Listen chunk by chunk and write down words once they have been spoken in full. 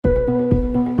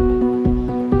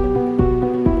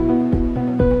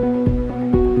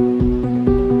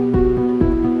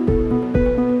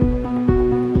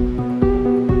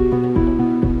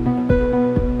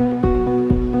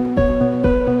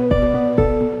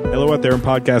out there in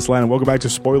podcast land, and welcome back to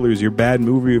Spoilers, your bad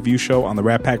movie review show on the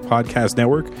Rat Pack Podcast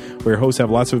Network, where your hosts have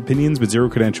lots of opinions but zero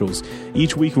credentials.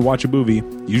 Each week we watch a movie,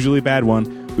 usually a bad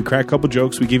one, we crack a couple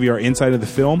jokes, we give you our insight of the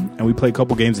film, and we play a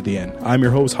couple games at the end. I'm your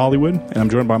host, Hollywood, and I'm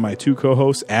joined by my two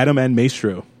co-hosts, Adam and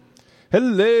Maestro.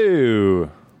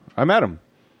 Hello. I'm Adam.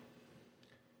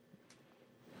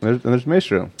 And there's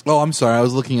Maestro. Oh, I'm sorry. I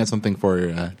was looking at something for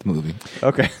the movie.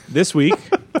 Okay. This week,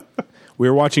 we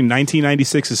were watching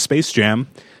 1996's Space Jam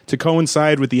to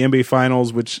coincide with the NBA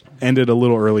Finals, which ended a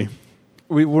little early.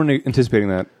 We weren't anticipating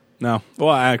that. No.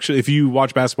 Well, actually, if you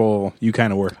watch basketball, you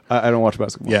kind of were. I don't watch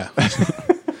basketball. Yeah.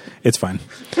 It's fine.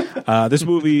 This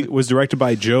movie was directed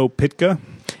by Joe Pytka,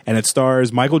 and it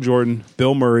stars Michael Jordan,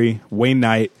 Bill Murray, Wayne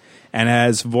Knight, and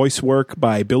has voice work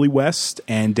by Billy West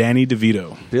and Danny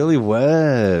DeVito. Billy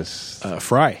West.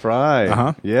 Fry.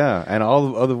 Uh-huh. Yeah. And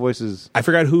all the other voices. I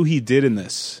forgot who he did in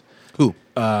this. Who?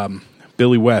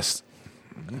 Billy West.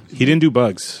 He didn't do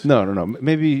Bugs. No.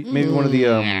 Maybe one of the...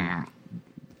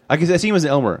 I see him as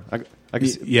Elmer.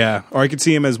 Yeah. Or I could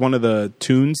see him as one of the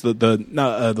Toons, the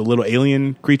little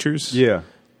alien creatures. Yeah.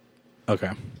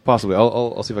 Okay. Possibly.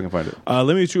 I'll see if I can find it.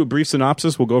 Let me do a brief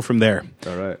synopsis. We'll go from there.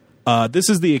 All right. This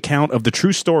is the account of the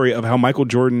true story of how Michael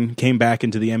Jordan came back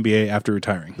into the NBA after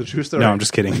retiring. The true story? No, I'm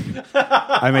just kidding.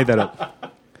 I made that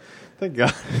up. Thank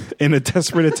God. In a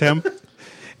desperate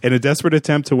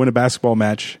attempt to win a basketball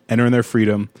match and earn their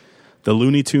freedom, the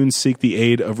Looney Tunes seek the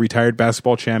aid of retired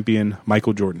basketball champion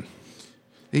Michael Jordan.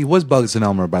 He was Bugs and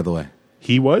Elmer, by the way.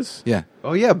 He was? Yeah.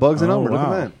 Oh, yeah. Bugs and Elmer. wow. Look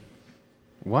at that.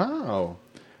 Wow.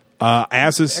 I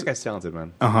ask this. That guy's talented,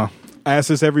 man. I ask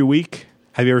this every week.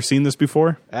 Have you ever seen this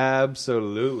before?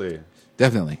 Absolutely.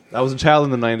 Definitely. I was a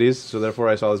child in the 90s, so therefore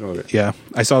I saw this movie. Yeah.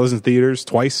 I saw this in theaters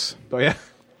twice. Oh, yeah?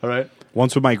 All right.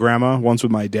 Once with my grandma, once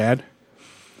with my dad.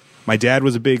 My dad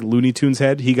was a big Looney Tunes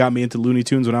head. He got me into Looney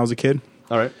Tunes when I was a kid.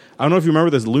 All right. I don't know if you remember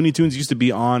this. Looney Tunes used to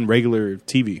be on regular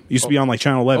TV. It used to be on like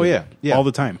Channel 11. Oh, yeah. Yeah. All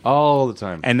the time. All the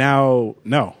time. And now,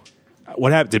 no.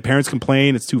 What happened? Did parents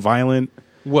complain? It's too violent?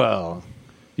 Well,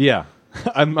 yeah.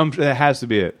 That has to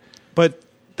be it. But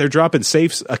they're dropping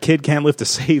safes. A kid can't lift a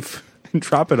safe and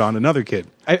drop it on another kid.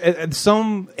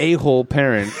 Some a-hole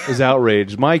parent is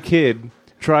outraged. My kid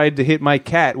tried to hit my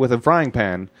cat with a frying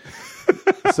pan,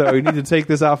 so you need to take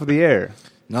this off of the air.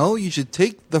 No, you should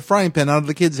take the frying pan out of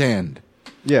the kid's hand.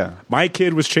 Yeah. My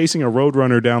kid was chasing a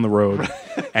roadrunner down the road,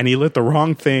 and he lit the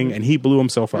wrong thing, and he blew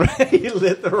himself up. He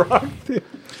lit the wrong thing.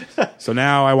 So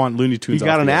now I want Looney Tunes. You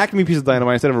got off an the air. Acme piece of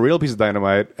dynamite instead of a real piece of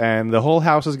dynamite, and the whole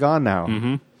house is gone now.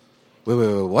 Mm-hmm.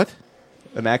 Wait, what?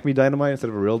 An Acme dynamite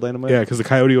instead of a real dynamite? Yeah, because the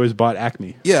Coyote always bought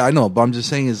Acme. Yeah, I know, but I'm just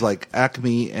saying is like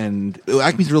Acme and...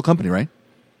 Acme's a real company, right?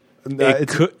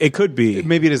 It could be.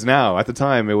 Maybe it is now. At the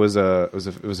time, it was a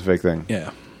fake thing. Yeah.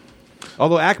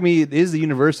 Although Acme is the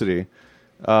university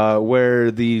where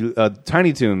the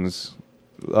Tiny Toons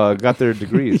got their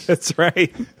degrees. That's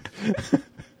right.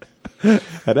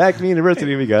 At Acme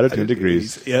University, we got our 2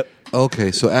 degrees. Yep.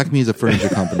 Okay, so Acme is a furniture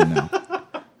company now.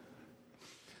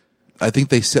 I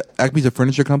think Acme's a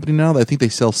furniture company now. I think they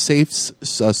sell safes,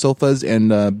 sofas,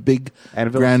 and big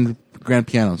Anvils? grand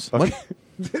pianos. Okay.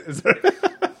 What?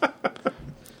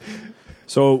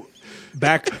 So,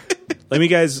 let me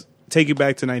guys take you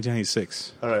back to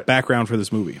 1996. All right. Background for this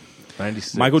movie.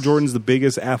 96. Michael Jordan's the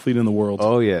biggest athlete in the world.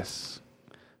 Oh, yes.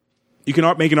 You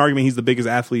can make an argument he's the biggest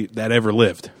athlete that ever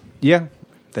lived. Yeah.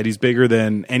 That he's bigger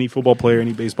than any football player,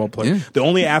 any baseball player. Yeah. The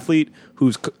only athlete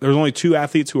there's only 2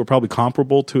 athletes who are probably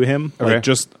comparable to him, Okay. like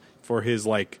just for his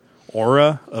like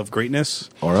aura of greatness.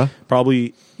 Aura?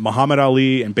 Probably Muhammad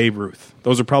Ali and Babe Ruth.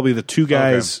 Those are probably the 2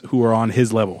 guys who are on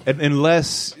his level.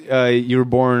 Unless you were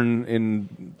born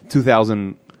in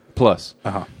 2000 plus,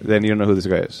 then you don't know who this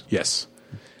guy is. Yes.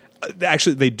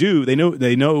 Actually, they do. They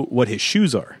know what his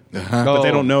shoes are, but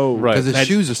they don't know. Right. Because his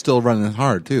shoes are still running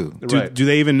hard, too. Right. Do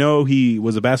they even know he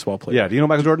was a basketball player? Yeah. Do you know who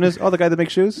Michael Jordan is? Oh, the guy that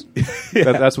makes shoes?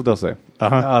 That's what they'll say.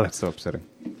 Oh, that's so upsetting.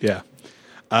 Yeah.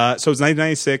 So it's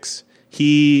 1996.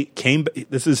 He came.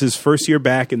 This is his first year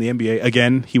back in the NBA.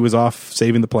 Again, he was off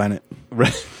saving the planet.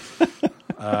 Right.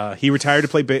 He retired to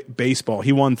play baseball.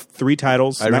 He won 3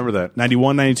 titles. I remember that.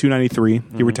 91, 92, 93.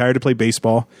 He retired to play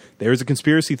baseball. There's a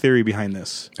conspiracy theory behind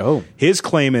this. Oh. His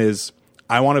claim is,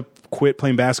 I want to quit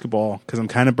playing basketball because I'm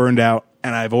kind of burned out,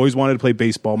 and I've always wanted to play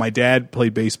baseball. My dad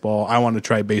played baseball. I want to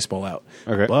try baseball out.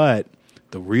 Okay. But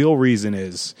the real reason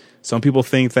is, some people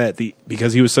think that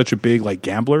because he was such a big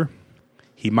gambler,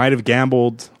 he might have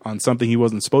gambled on something he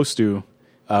wasn't supposed to.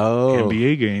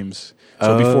 NBA games.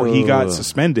 So before he got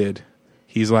suspended,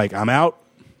 he's like, I'm out.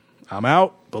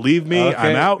 Believe me, Okay.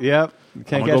 I'm out. Yep. You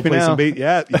can't I'm gonna catch me play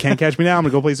now. some you can't catch me now. I'm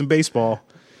going to go play some baseball.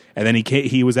 and then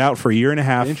he was out for a year and a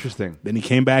half. Interesting. Then he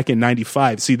came back in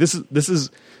 95. See, this is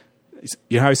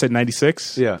you know how I said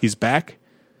 96? Yeah. He's back.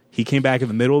 He came back in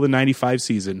the middle of the 95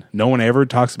 season. No one ever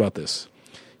talks about this.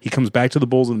 He comes back to the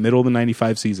Bulls in the middle of the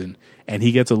 95 season, and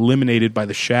he gets eliminated by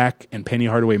the Shaq and Penny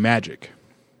Hardaway Magic.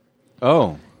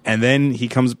 Oh. And then he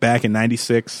comes back in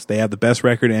 96. They have the best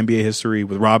record in NBA history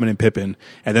with Robin and Pippen.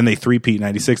 And then they three-peat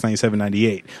 96, 97,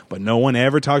 98. But no one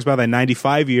ever talks about that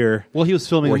 95 year Well, he was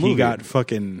filming where a movie. he got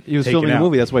fucking He was taken filming out. a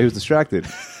movie. That's why he was distracted.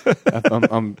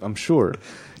 I'm sure.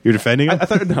 You're defending him? I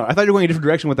thought you were going a different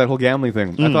direction with that whole gambling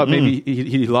thing. I thought maybe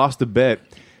he lost a bet,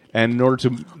 and in order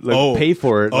to pay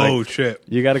for it, Shit.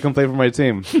 you got to come play for my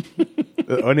team.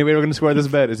 The only way we're going to square this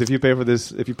bet is if you pay for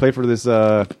this. If you play for this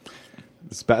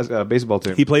baseball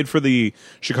team. He played for the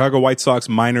Chicago White Sox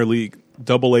minor league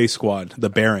AA squad,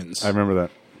 the Barons. I remember that.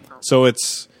 So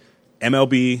it's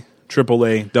MLB,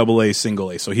 AAA, AA,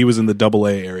 single A. So he was in the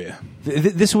AA area.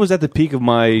 This was at the peak of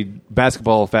my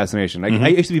basketball fascination. I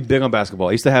used to be big on basketball.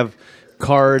 I used to have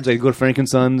cards. I'd go to Frank &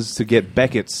 Sons to get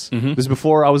Beckett's. This is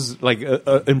before I was like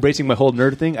embracing my whole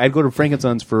nerd thing. I'd go to Frank &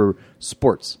 Sons for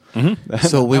sports. So wait a Not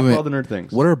for minute. all the nerd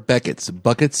things. What are Beckett's?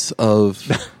 Buckets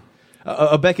of...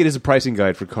 A Beckett is a pricing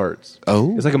guide for cards.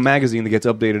 Oh. It's like a magazine that gets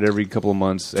updated every couple of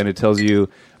months, and it tells you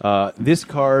this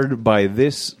card by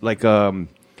this, like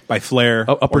By Flair.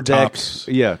 upper or deck. Tops.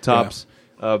 Yeah, tops.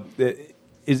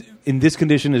 Is in this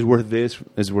condition is worth this,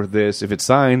 is worth this. If it's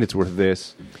signed, it's worth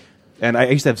this. And I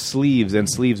used to have sleeves and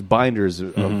sleeves, binders,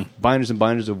 binders and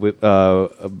binders of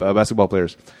basketball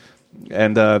players.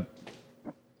 And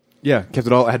yeah, kept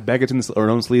it all. I had Beckett's in our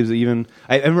own sleeves even.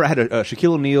 I remember I had a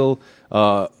Shaquille O'Neal,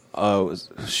 I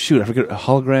forget, a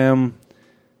hologram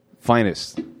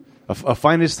finest. A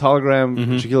finest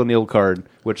hologram Shaquille O'Neal card,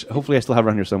 which hopefully I still have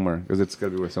around here somewhere because it's got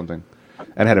to be worth something.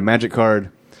 And I had a Magic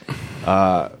card.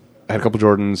 I had a couple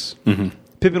Jordans.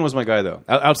 Pippen was my guy, though.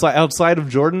 Outside of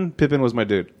Jordan, Pippen was my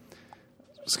dude.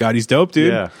 Scotty's dope,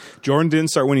 dude. Yeah. Jordan didn't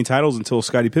start winning titles until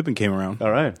Scottie Pippen came around.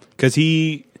 All right. Because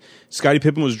Scottie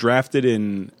Pippen was drafted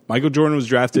in... Michael Jordan was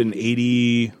drafted in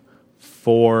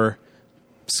 84.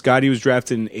 Scottie was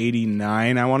drafted in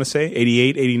 89, I want to say.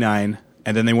 88, 89.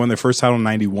 And then they won their first title in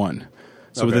 91.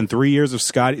 So within 3 years of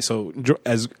Scottie... So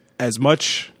as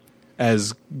much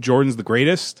as Jordan's the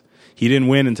greatest, he didn't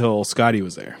win until Scottie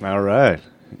was there. All right.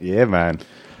 Yeah, man.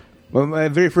 Well, my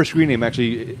very first screen name,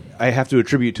 actually, I have to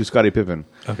attribute to Scottie Pippen.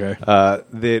 Okay.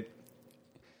 That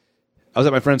I was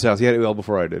at my friend's house. He had AOL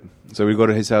before I did. So we'd go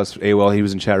to his house, AOL. He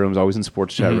was in chat rooms, always in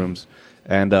sports chat rooms.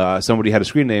 And somebody had a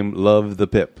screen name, Love the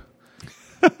Pip.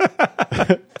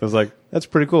 I was like, that's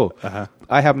pretty cool.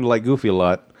 I happen to like Goofy a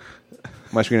lot.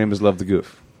 My screen name is Love the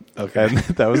Goof. Okay. And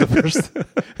that was the first.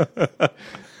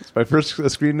 It's my first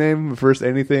screen name, first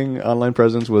anything online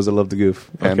presence was a Love the Goof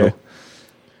handle.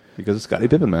 Because it's Scottie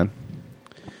Pippen, man.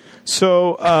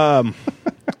 So,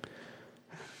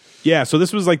 yeah, so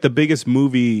this was like the biggest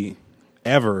movie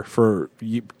ever for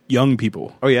young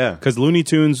people. Oh, yeah. Because Looney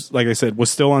Tunes, like I said,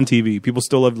 was still on TV. People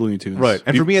still loved Looney Tunes. Right.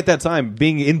 And for me at that time,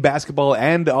 being in basketball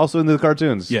and also in the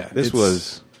cartoons, Yeah, this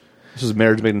was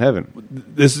marriage made in heaven.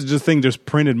 This is just thing, just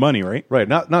printed money, right? Right.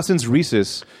 Not since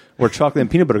Reese's, where chocolate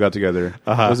and peanut butter got together,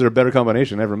 was there a better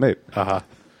combination ever made.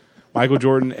 Michael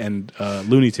Jordan and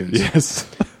Looney Tunes. Yes.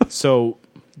 So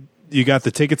you got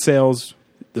the ticket sales,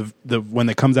 the when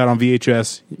it comes out on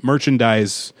VHS,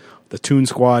 merchandise, the Toon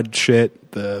Squad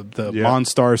shit, the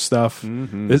Monstar stuff.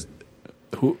 This,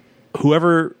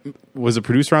 whoever was a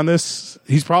producer on this,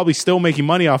 he's probably still making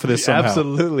money off of this somehow.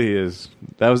 Absolutely is.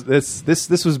 That was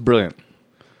this was brilliant.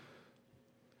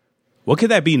 What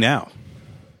could that be now?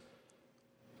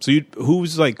 So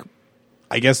who's like,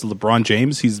 I guess LeBron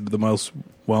James, he's the most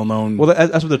well-known. Well,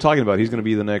 that's what they're talking about. He's going to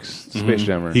be the next Space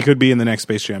Jammer. He could be in the next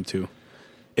Space Jam 2.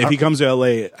 If he comes to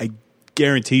LA, I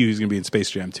guarantee you he's going to be in Space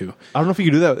Jam 2. I don't know if you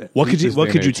could do that. What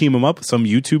could you team him up? Some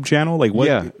YouTube channel? Like what?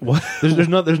 Yeah. What? There's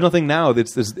nothing now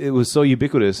it was so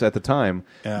ubiquitous at the time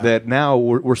that now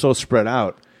we're so spread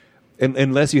out. And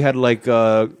unless you had like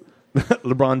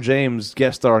LeBron James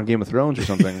guest star on Game of Thrones or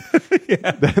something,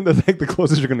 that's like the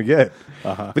closest you're going to get.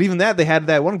 But even that, they had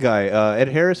that one guy, Ed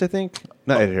Harris, I think.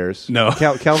 Not Ed Harris. No.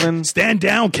 Calvin. Stand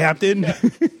down, Captain.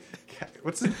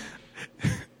 What's it?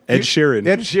 Ed Sheeran.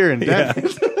 Ed Sheeran. Yeah.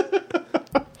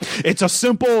 It's a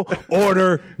simple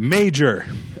order, Major.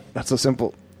 That's so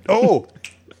simple. Oh,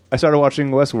 I started watching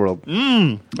Westworld.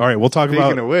 All right, we'll talk Speaking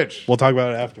about of which, We'll talk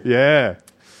about it after. yeah.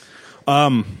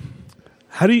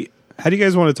 How do you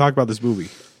guys want to talk about this movie?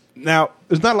 Now,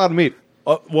 There's not a lot of meat.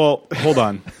 well, hold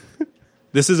on.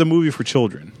 This is a movie for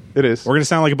children. It is. We're going to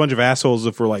sound like a bunch of assholes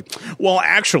if we're like, well,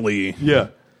 actually. Yeah.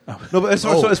 No, but as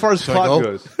far as should I plot go?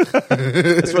 goes,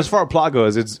 as far as plot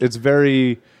goes, it's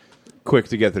very quick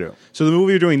to get through. So the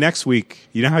movie you're doing next week,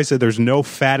 you know how I said there's no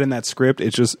fat in that script?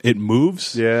 It's just, it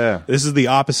moves? Yeah. This is the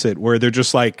opposite, where they're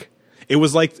just like, it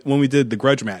was like when we did the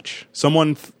grudge match.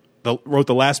 Someone wrote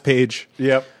the last page.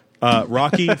 Yep.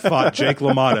 Rocky fought Jake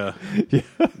LaMotta.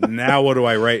 Now what do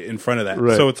I write in front of that?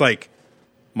 Right. So it's like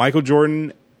Michael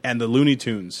Jordan and the Looney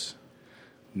Tunes.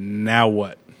 Now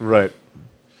what? Right.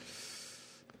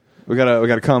 We got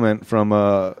a comment from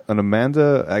an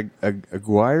Amanda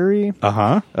Aguirre.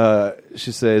 Uh-huh.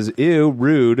 She says, "Ew,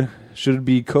 rude. Should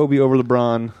be Kobe over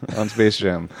LeBron on Space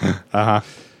Jam." Uh-huh.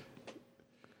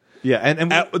 Yeah,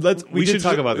 and we should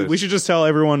talk about this. We should just tell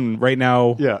everyone right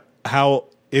now Yeah. how,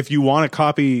 if you want to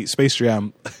copy Space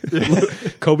Jam,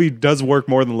 Kobe does work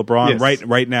more than LeBron Yes.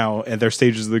 right now at their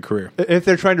stages of their career. If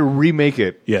they're trying to remake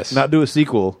it, Yes. not do a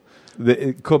sequel,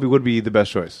 Kobe would be the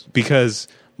best choice. Because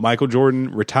Michael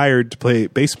Jordan retired to play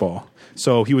baseball.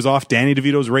 So he was off Danny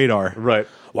DeVito's radar. Right.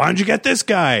 Why don't you get this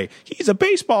guy? He's a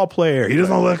baseball player. He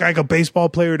doesn't look like a baseball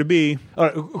player to be. All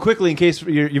right, quickly, in case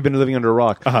you've been living under a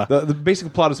rock, the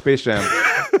basic plot of Space Jam.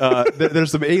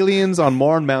 There's some aliens on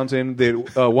Moron Mountain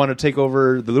that want to take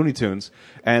over the Looney Tunes,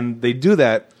 and they do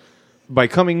that by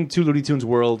coming to Looney Tunes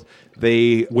World.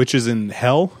 Which is in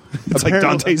hell. It's like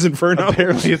Apparently- Dante's Inferno.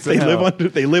 apparently it's in hell.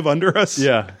 They live under us.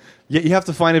 Yeah, you have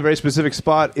to find a very specific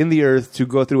spot in the earth to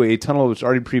go through a tunnel which is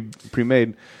already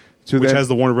pre-made, Which has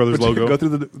the Warner Brothers to logo. Go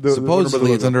through the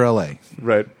Supposedly, it's under L.A.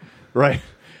 right.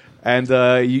 And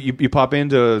you pop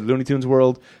into Looney Tunes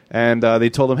World, and they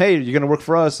told him, "Hey, you're going to work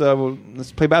for us. Well,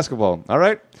 let's play basketball." All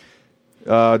right.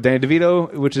 Danny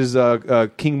DeVito, which is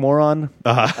King Moron,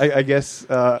 I guess.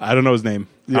 I don't know his name.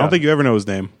 I Yeah. don't think you ever know his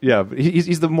name. Yeah, but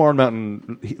he's the Moron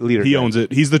Mountain leader. He owns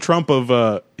it. He's the Trump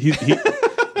of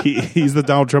he's the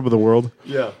Donald Trump of the world.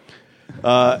 Yeah.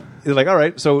 They're like, all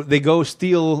right, so they go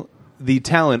steal the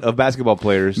talent of basketball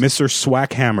players. Mr.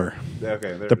 Swackhammer,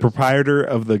 Okay, there the proprietor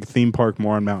of the theme park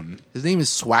Moron Mountain. His name is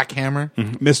Swackhammer.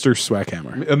 Mr.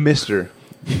 Swackhammer. a Mister.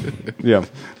 Yeah.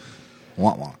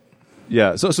 Wah, wah.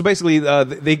 Yeah, so basically,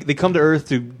 they come to Earth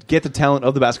to get the talent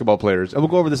of the basketball players, and we'll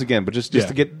go over this again, but just Yeah.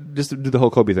 to do the whole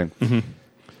Kobe thing.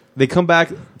 They come back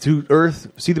to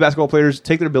Earth, see the basketball players,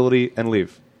 take their ability, and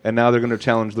leave. And now they're going to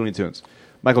challenge Looney Tunes.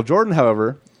 Michael Jordan,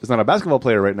 however, is not a basketball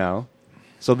player right now,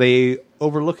 so they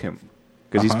overlook him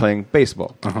because he's playing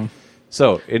baseball.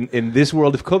 So in this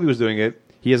world, if Kobe was doing it,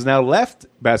 he has now left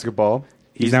basketball.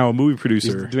 He's now a movie He's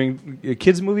producer. doing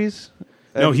kids movies.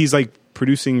 No, he's like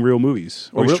producing real movies.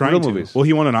 Or he's real- trying real to. movies. Well,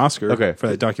 he won an Oscar Okay. for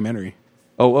that documentary.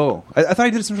 I thought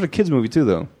he did some sort of kids movie too,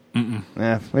 though.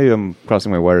 Maybe I'm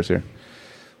crossing my wires here.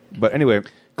 But anyway,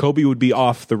 Kobe would be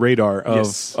off the radar of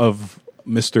Yes. of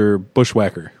Mr.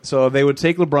 Bushwhacker. so they would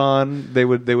take LeBron. They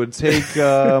would take.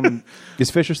 Is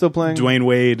Fisher still playing? Dwayne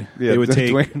Wade. Yeah, they would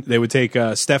take. Dwayne. They would take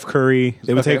Steph Curry.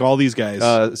 They would Okay. take all these guys.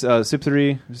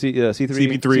 CP3, C3,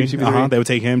 CP3. They would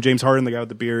take him. James Harden, the guy with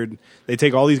the beard. They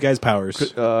take all these guys' powers.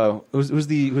 Who's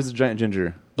the giant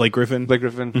ginger? Blake Griffin. Blake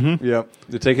Griffin. Yeah,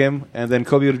 they take him, and then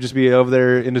Kobe would just be over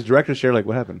there in his director's chair. Like,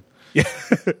 what happened?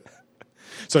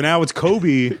 So now it's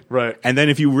Kobe. Right. And then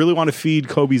if you really want to feed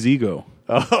Kobe's ego,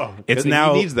 it's he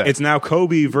now needs that. it's now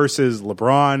Kobe versus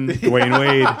LeBron, Dwayne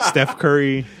Wade, Steph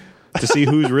Curry to see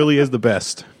who really is the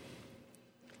best.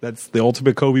 That's the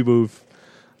ultimate Kobe move.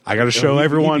 I got to show he'd be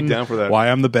everyone down for that. why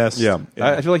I'm the best. Yeah,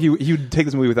 I feel like he would take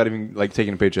this movie without even like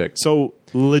taking a paycheck. So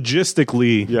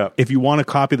logistically, Yeah. if you want to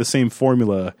copy the same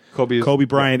formula, Kobe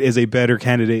Bryant is a better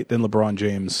candidate than LeBron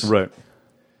James. Right.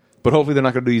 But hopefully they're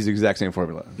not going to use the exact same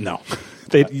formula. No,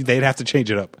 they'd have to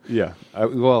change it up. Yeah.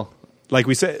 Well, Like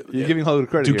we said, you're giving Hollywood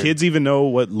credit do here. kids even know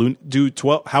what do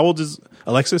 12? How old is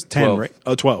Alexis? 10, 12. right?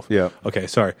 Oh, 12. Yeah. Okay,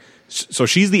 sorry. So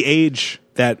she's the age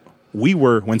that we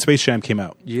were when Space Jam came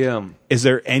out. Yeah. Is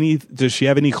there any? Does she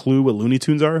have any clue what Looney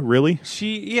Tunes are? Really?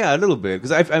 Yeah, a little bit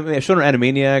because I've shown her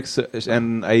Animaniacs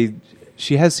and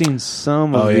she has seen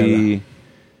some of yeah, the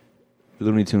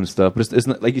Looney Tunes stuff, but it's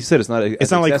not like you said. It's not.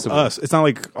 It's not like us. It's not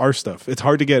like our stuff. It's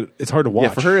hard to get. It's hard to watch. Yeah,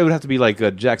 for her it would have to be like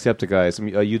a Jacksepticeye,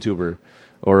 a YouTuber,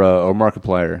 or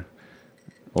Markiplier,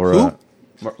 or Who?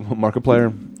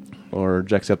 Markiplier, or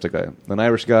Jacksepticeye, an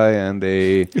Irish guy and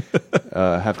a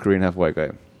half Korean, half white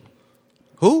guy.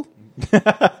 Who?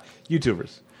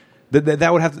 YouTubers.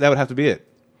 That would have to be it.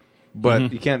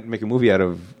 But you can't make a movie out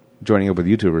of joining up with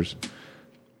YouTubers.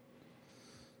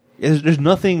 There's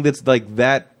nothing that's like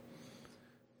that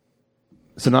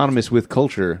synonymous with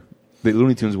culture that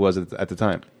Looney Tunes was at the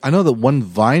time. I know that one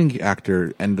Vine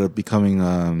actor ended up becoming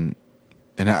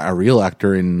a real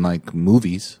actor in like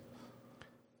movies.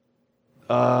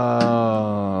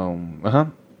 Uh-huh.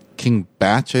 King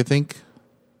Batch, I think.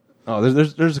 Oh,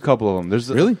 there's a couple of them. There's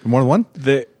Really? More than one?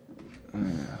 The I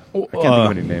can't think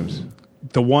of any names.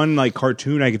 the one like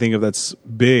cartoon I can think of that's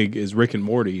big is Rick and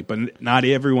Morty, but not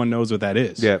everyone knows what that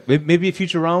is. Yeah, maybe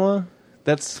Futurama.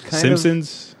 That's kind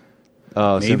Simpsons,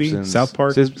 of maybe Simpsons. South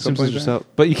Park, Simpsons something like or that. South,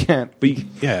 but you can't. but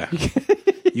yeah,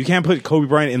 you can't put Kobe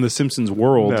Bryant in the Simpsons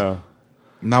world. No,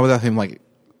 Not without him, like,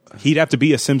 He'd have to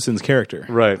be a Simpsons character.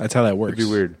 right. That's how that works. It'd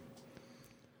be weird.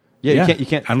 Yeah, you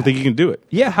can't. I don't think you can do it.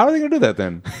 Yeah, how are they going to do that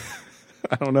then?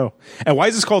 I don't know. And why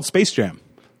is this called Space Jam?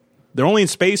 They're only in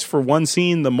space for one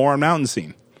scene, the Moron Mountain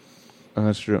scene. Oh,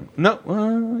 that's true.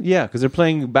 No, yeah, because they're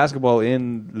playing basketball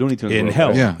in Looney Tunes In world, hell,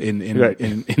 right? Yeah. in Right.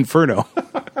 Inferno.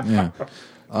 yeah.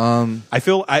 I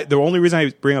feel the only reason I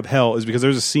bring up hell is because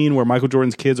there's a scene where Michael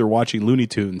Jordan's kids are watching Looney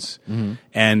Tunes,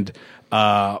 and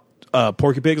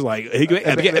Porky Pig's like,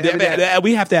 hey,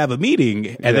 we have to have a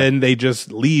meeting, and then they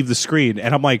just leave the screen,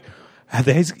 and I'm like,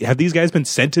 have these guys been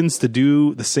sentenced to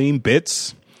do the same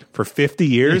bits for 50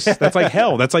 years? That's like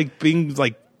hell. That's like being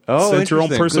like sent your own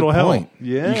interesting. personal Good hell. point.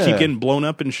 Yeah. You keep getting blown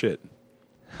up and shit.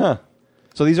 So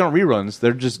these aren't reruns.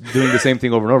 They're just doing the same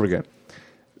thing over and over again.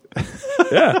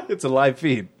 Yeah, It's a live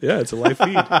feed. yeah, it's a live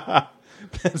feed.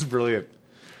 That's brilliant.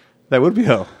 That would be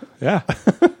hell. Yeah.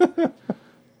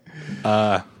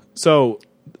 So,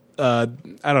 I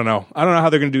don't know. I don't know how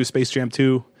they're going to do Space Jam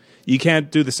 2. You can't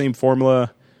do the same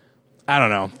formula. I don't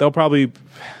know.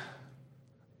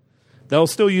 They'll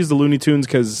still use the Looney Tunes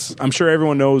because I'm sure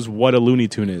everyone knows what a Looney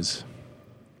Tune is.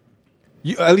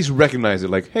 You at least recognize it.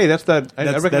 Like, hey, that's that. I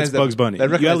That's recognize Bugs Bunny. I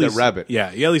recognize You at least, that rabbit.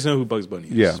 Yeah, you at least know who Bugs Bunny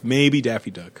is. Yeah. Maybe Daffy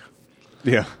Duck.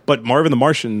 Yeah. But Marvin the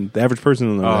Martian, the average person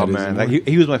doesn't know Oh who that is man, anymore.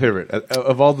 he was my favorite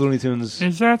of all the Looney Tunes.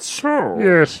 Is that so?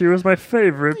 Yes, he was my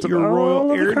favorite. Your of Royal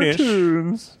all of the Airness.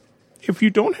 cartoons. If you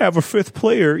don't have a fifth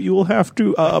player, you will have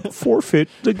to forfeit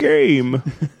the game.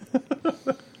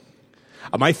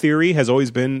 My theory has always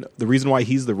been the reason why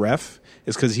he's the ref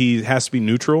is because he has to be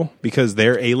neutral because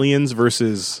they're aliens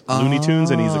versus Looney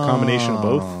Tunes, and he's a combination of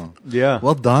both. Yeah.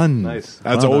 Well done. Nice.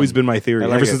 That's Well always done. been my theory I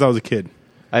like ever it. since I was a kid.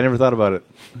 I never thought about it.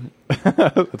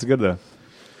 That's good though.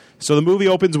 So the movie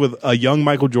opens with a young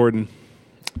Michael Jordan,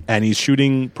 and he's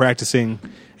shooting, practicing.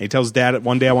 And he tells his dad,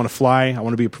 "One day I want to fly. I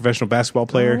want to be a professional basketball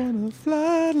player."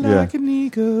 Fly like an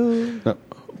eagle.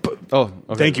 Oh,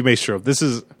 okay. Thank you, Maestro.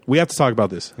 We have to talk about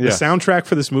this. Yeah. The soundtrack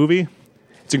for this movie,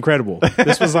 it's incredible.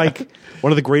 This was like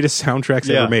one of the greatest soundtracks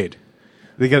Yeah. ever made.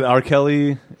 They got R.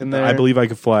 Kelly in there. I Believe I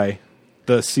Could Fly.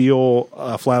 The Seal,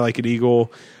 Fly Like an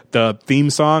Eagle. The theme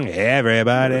song,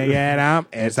 Everybody Get Up.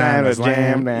 It's time to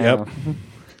slam. now.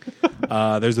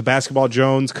 Yep. There's the Basketball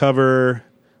Jones cover.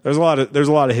 There's a lot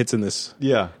of hits in this.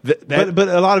 Yeah. That- but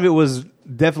a lot of it was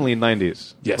definitely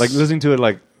 90s. Yes. Like listening to it,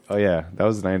 like, oh yeah, that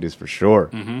was the 90s for sure.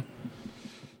 Mm-hmm.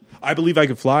 I Believe I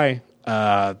Could Fly.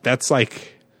 That's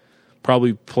like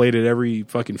probably played at every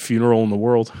fucking funeral in the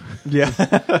world. Yeah.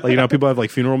 Like, you know, people have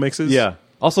like funeral mixes. Yeah.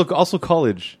 Also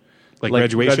college. Like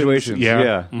graduations. Graduations.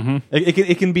 Yeah. Yeah.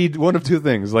 It can be one of two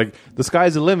things. Like the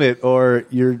sky's the limit, or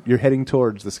you're heading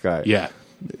towards the sky. Yeah.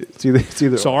 It's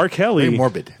either. So R. Kelly, Very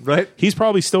morbid. right. he's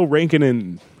probably still ranking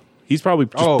in. He's probably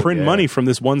just printing yeah. money from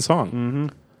this one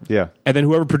song. Yeah. And then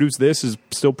whoever produced this is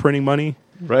still printing money.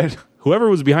 Right. Whoever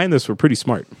was behind this were pretty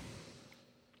smart.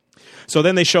 So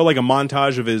then they show like a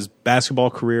montage of his basketball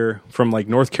career from like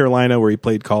North Carolina, where he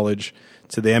played college,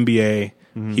 to the NBA.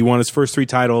 He won his first 3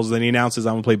 titles. Then he announces,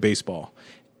 "I'm gonna play baseball."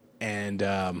 And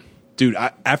dude,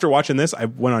 after watching this, I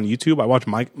went on YouTube. I watched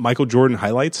Michael Jordan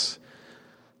highlights.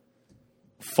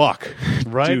 Fuck,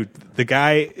 Right? dude, the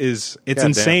guy is. It's God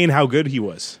insane how good he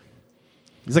was.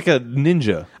 He's like a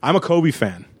ninja. I'm a Kobe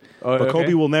fan, Oh, but okay.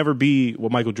 Kobe will never be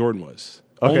what Michael Jordan was.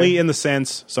 Okay. Only in the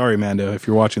sense, sorry, Amanda, if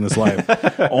you're watching this live,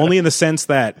 only in the sense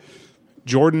that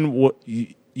Jordan,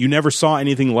 you never saw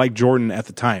anything like Jordan at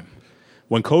the time.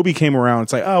 When Kobe came around,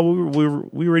 it's like, oh,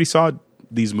 we already saw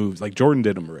these moves. Like Jordan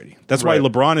did them already. That's why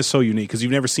Right. LeBron is so unique, because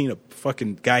you've never seen a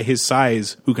fucking guy his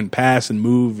size who can pass and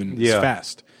move and is Yeah.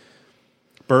 fast.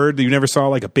 Bird, you never saw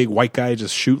like a big white guy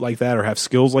just shoot like that or have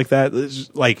skills like that. It's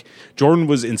just, like Jordan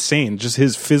was insane. Just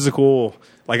his physical,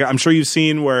 like I'm sure you've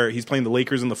seen where he's playing the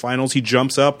Lakers in the finals. He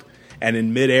jumps up and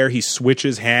in midair he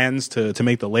switches hands to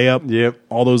make the layup. Yep.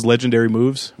 All those legendary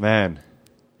moves. Man.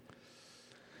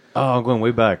 Oh, I'm going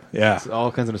way back. Yeah. It's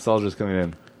all kinds of nostalgia is coming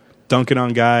in. Dunking on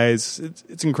guys.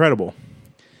 It's incredible.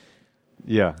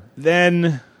 Yeah.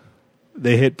 Then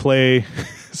they hit play.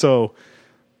 So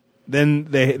then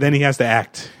he has to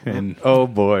act, and Oh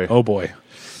boy. oh boy.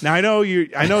 Now I know you're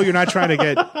not trying to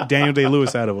get Daniel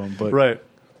Day-Lewis out of him, but Right.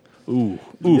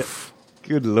 oof.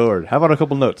 Good lord. How about a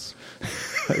couple notes?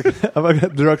 How about the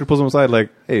director pulls him aside like,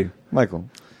 hey, Michael,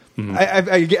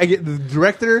 I get the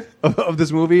director of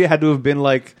this movie had to have been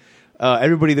like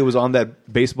everybody that was on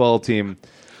that baseball team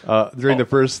during the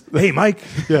first. Hey, Mike.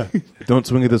 Yeah, don't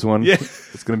swing at this one. Yeah.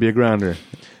 It's going to be a grounder.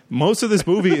 Most of this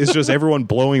movie is just everyone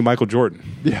blowing Michael Jordan.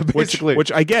 Yeah, basically.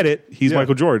 Which I get it. He's Yeah.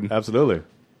 Michael Jordan. Absolutely.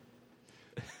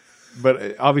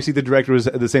 But obviously, the director was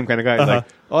the same kind of guy. He's like,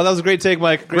 "Oh, that was a great take,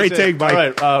 Mike. Great take,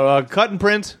 Mike. All right, cut and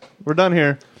print. We're done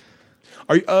here."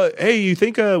 Are you, hey, you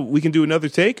think we can do another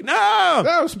take? No,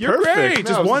 That was you're perfect. great. No,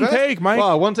 Just it was one the best. take, Mike.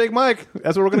 Wow, one take, Mike.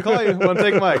 That's what we're going to call you. One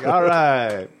take, Mike. All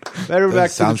right. Now we're back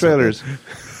to the sounds so trailers.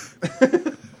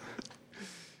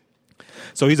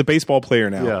 So he's a baseball player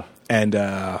now. Yeah.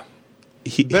 And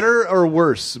he Better or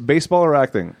worse, baseball or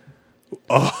acting?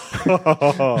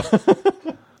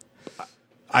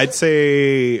 I'd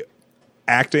say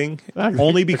acting,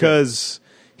 only because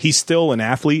he's still an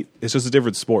athlete. It's just a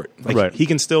different sport. Like, Right. he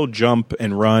can still jump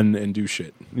and run and do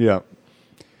shit. Yeah.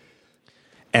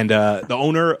 And the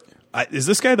owner is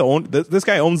this guy. This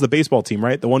guy owns the baseball team,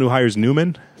 right? The one who hires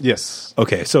Newman. Yes.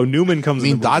 Okay, so Newman comes. I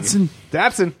mean, in the movie. Dodson?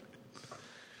 Datsun.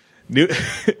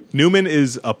 Newman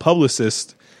is a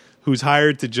publicist who's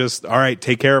hired to just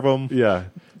take care of him. Yeah.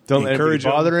 Don't let Encourage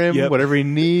anybody bother him. Yep. Whatever he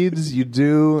needs, you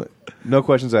do. No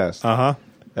questions asked.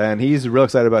 And he's real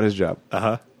excited about his job.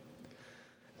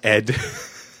 And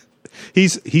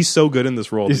he's so good in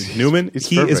this role. He's- Newman, he's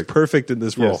he is perfect. perfect in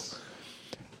this role. Yes.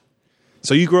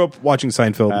 So you grew up watching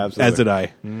Seinfeld, Absolutely. as did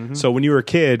I. So when you were a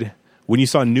kid, when you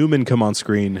saw Newman come on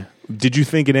screen, did you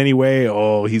think in any way,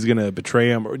 oh, he's going to betray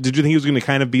him? Or did you think he was going to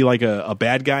kind of be like a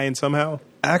bad guy in somehow?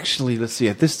 Actually, let's see.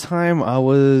 At this time, I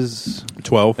was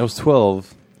 12.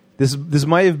 12. This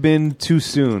might have been too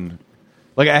soon.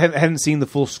 Like I hadn't seen the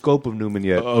full scope of Newman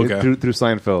yet through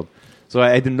Seinfeld, so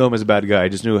I didn't know him as a bad guy. I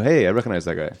just knew, hey, I recognize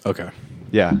that guy. Okay.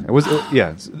 Yeah, it was.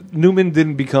 Newman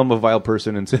didn't become a vile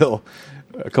person until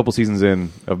a couple seasons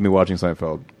in of me watching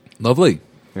Seinfeld. Lovely.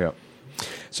 Yeah.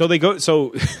 So they go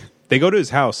to his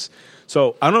house.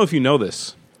 So I don't know if you know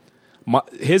this.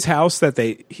 His house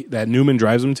that Newman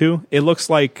drives him to, it looks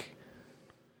like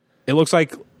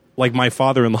my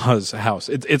father-in-law's house.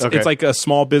 It's like a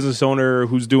small business owner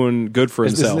who's doing good for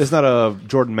himself. It's not a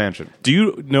Jordan mansion. Do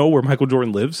you know where Michael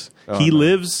Jordan lives? He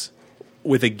lives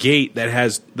with a gate that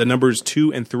has the numbers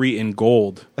 2 and 3 in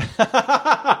gold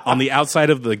on the outside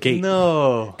of the gate.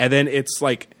 No. And then it's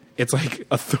like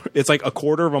a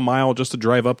quarter of a mile just to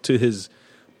drive up to his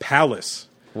palace.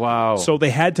 Wow. So they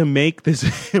had to make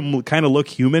him kind of look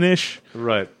humanish.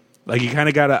 right. Like you kind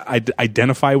of got to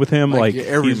identify with him, Like like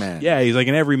everyman. he's like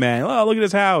an everyman. Oh, look at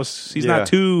his house. He's Yeah.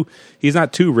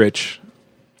 not too rich,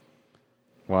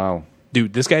 Wow.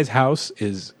 dude. This guy's house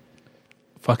is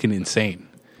fucking insane.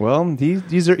 Well, he's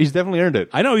definitely earned it.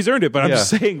 I know he's earned it, but I'm Yeah.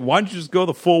 just saying, why don't you just go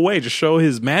the full way? Just show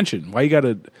his mansion. Why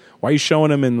are you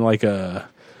showing him in like a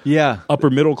Yeah.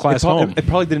 upper middle class home? It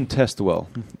probably didn't test well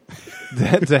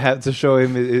to show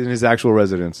him in his actual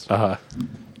residence.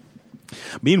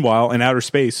 Meanwhile, in outer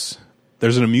space,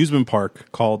 there's an amusement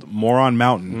park called Moron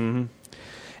Mountain,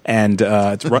 and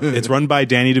it's run by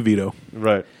Danny DeVito.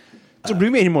 Right. Don't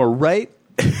bring me anymore, right?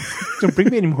 Don't bring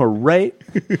me anymore, right?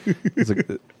 It's like,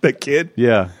 That kid.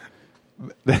 yeah.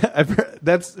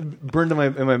 That's burned in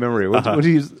my memory.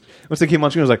 Once they came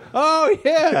on screen, I was like, oh,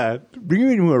 yeah. Bring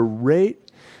me anymore, right?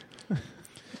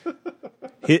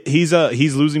 He's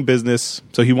losing business,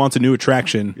 so he wants a new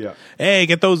attraction. Yeah. Hey,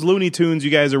 get those Looney Tunes you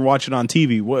guys are watching on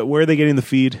TV. Where are they getting the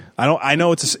feed? I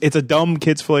know it's a dumb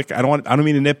kids flick. I don't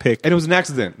mean to nitpick. And it was an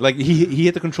accident. Like, he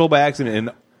hit the control by accident, and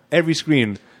every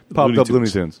screen popped Looney up Looney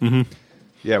Tunes. Tunes.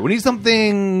 Yeah, we need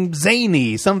something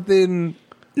zany, something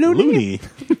Looney.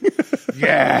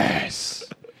 Yes.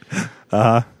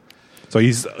 So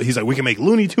he's like, we can make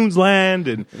Looney Tunes land,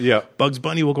 and Yeah. Bugs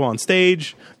Bunny will go on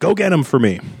stage. Go get him for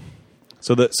me.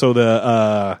 So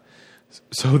the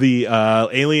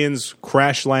aliens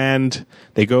crash land.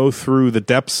 They go through the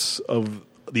depths of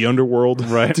the underworld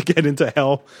to get into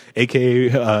hell, aka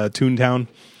Toontown,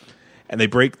 and they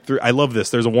break through. I love this.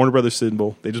 There's a Warner Brothers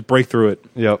symbol. They just break through it.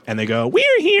 Yep. And they go,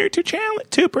 "We're here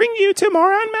to bring you to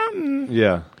Moron Mountain.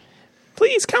 Yeah.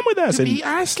 Please come with us To be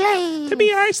our slave. to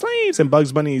be our slaves." And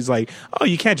Bugs Bunny's like, "Oh,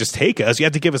 you can't just take us. You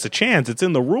have to give us a chance. It's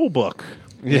in the rule book."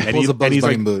 Yeah. and, Pulls a Bugs he's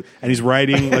Bunny like, boot. and he's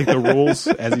writing like the rules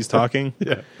as he's talking.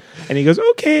 Yeah. And he goes,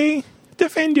 "Okay,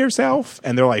 defend yourself."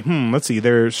 And they're like, let's see.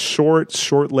 They're short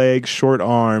legs, short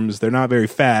arms. They're not very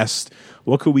fast.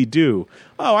 What could we do?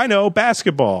 Oh, I know,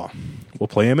 basketball. We'll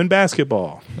play him in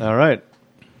basketball. All right.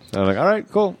 So I'm like, all right,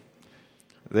 cool.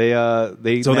 They So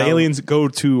now- the aliens go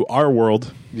to our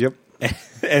world, Yep.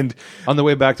 and On the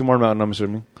way back to Mourne Mountain, I'm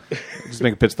assuming. Just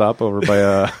make a pit stop over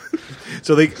by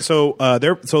So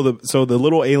the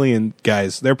little alien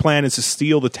guys, their plan is to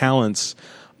steal the talents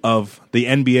of the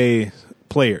NBA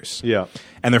players. Yeah.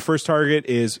 And their first target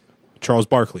is Charles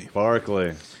Barkley.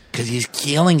 Barkley. Because he's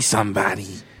killing somebody.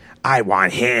 I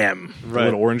want him. The Right.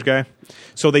 little orange guy.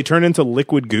 So they turn into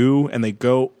liquid goo and they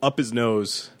go up his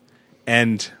nose.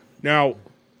 And now,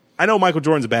 I know Michael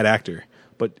Jordan's a bad actor,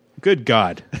 but good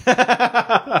God.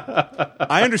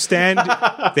 I understand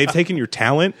they've taken your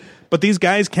talent, but these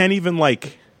guys can't even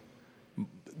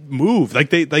move.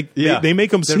 They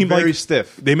make them They're seem very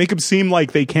stiff. They make them seem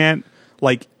like they can't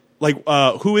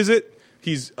who is it?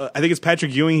 He's I think it's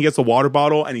Patrick Ewing. He gets the water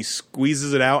bottle and he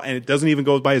squeezes it out and it doesn't even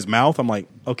go by his mouth. I'm like,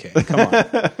 okay, come on.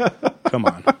 Come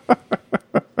on.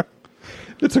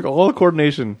 It took all the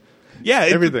coordination. Yeah,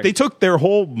 Everything. They took their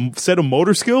whole set of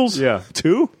motor skills. Yeah.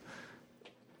 Too.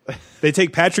 They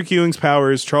take Patrick Ewing's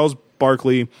powers, Charles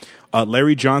Barkley,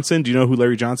 Larry Johnson. Do you know who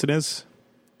Larry Johnson is?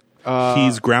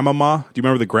 He's Grandmama. Do you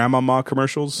remember the Grandmama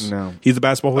commercials? No. He's the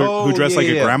basketball player who dressed like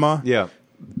a grandma. Yeah.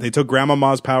 They took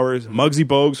Grandmama's powers, Muggsy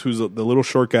Bogues, who's the little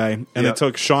short guy, and they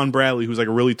took Sean Bradley, who's like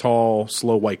a really tall,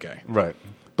 slow white guy. Right.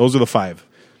 Those are the 5.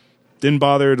 Didn't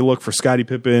bother to look for Scottie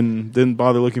Pippen. Didn't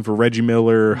bother looking for Reggie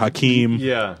Miller, Hakeem.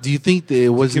 Yeah. Do you think that it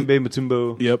wasn't... Kimbe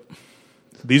Mutombo. Yep.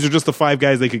 These are just the 5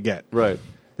 guys they could get. Right.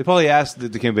 They probably asked the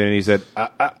Kimbe and he said,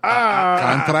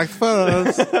 Contract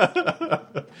first.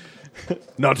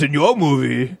 not in your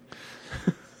movie.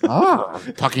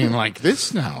 Talking like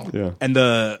this now. Yeah. And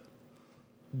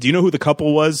do you know who the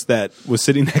couple was that was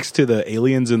sitting next to the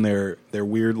aliens in their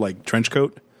weird trench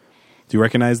coat? Do you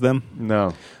recognize them?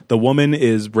 No. The woman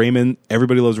is Raymond.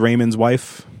 Everybody loves Raymond's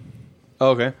wife. Oh,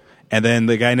 okay. And then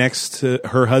the guy next to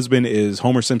her husband is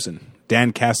Homer Simpson,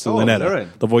 Dan Castellaneta, all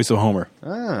right. the voice of Homer.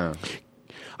 Ah.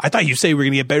 I thought you say we're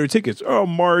going to get better tickets. Oh,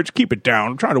 Marge, keep it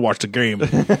down. I'm trying to watch the game.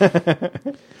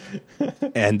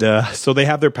 And so they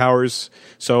have their powers.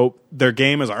 So their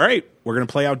game is, all right, we're going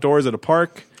to play outdoors at a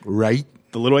park. Right?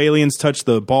 The little aliens touch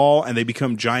the ball and they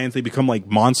become giants. They become like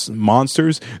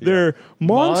monsters. They're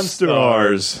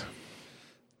monsters.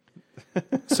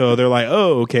 So they're like,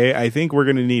 oh, okay, I think we're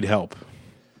going to need help.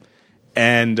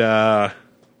 And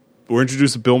we're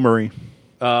introduced to Bill Murray.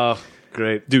 Oh,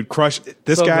 great. Dude, crush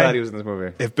this So guy. glad he was in this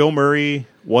movie. If Bill Murray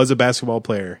was a basketball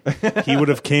player, he would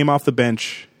have came off the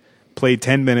bench, played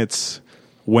 10 minutes,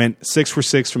 went 6 for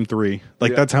 6 from 3. Yeah.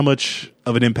 That's how much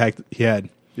of an impact he had.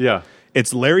 Yeah.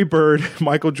 It's Larry Bird,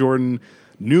 Michael Jordan,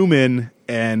 Newman,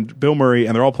 and Bill Murray,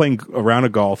 and they're all playing a round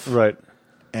of golf. Right.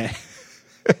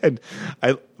 And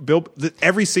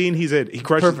every scene he's in, he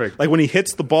crushes. Perfect. Like when he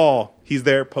hits the ball, he's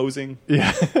there posing.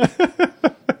 Yeah.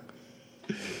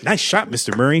 Nice shot,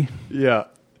 Mr. Murray. Yeah.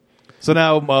 So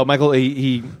now Michael,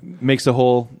 he makes a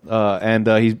hole, and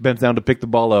he bends down to pick the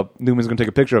ball up. Newman's going to take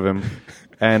a picture of him.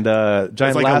 And giant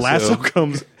It's like a lasso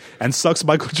comes and sucks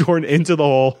Michael Jordan into the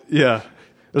hole. Yeah.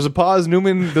 There's a pause.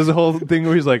 Newman does a whole thing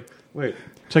where he's like, wait,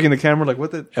 checking the camera, like,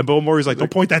 what the... And Bill Murray's like,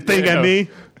 don't point that thing Yeah. at me.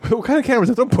 What kind of camera is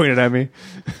that? Don't point it at me.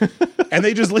 And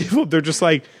they just leave him. They're just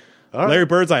like, Larry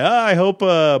Bird's like, I hope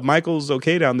Michael's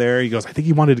okay down there. He goes, I think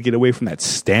he wanted to get away from that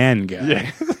Stan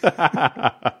guy.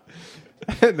 Yeah.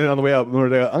 And then on the way out, I'm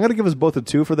going to give us both a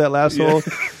 2 for that last hole.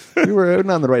 We were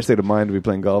not in the right state of mind to be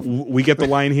playing golf. We get the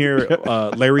line here,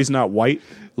 Larry's not white,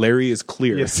 Larry is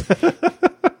clear. Yes.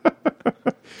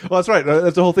 Well, that's right.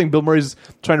 That's the whole thing. Bill Murray's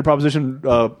trying to proposition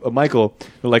Michael.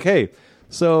 They're like, hey,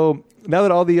 so now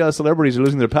that all the celebrities are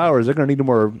losing their powers, they're going to need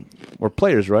more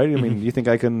players, right? I mean, do you think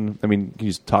can you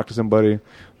just talk to somebody?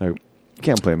 Like, you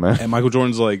can't play, man. And Michael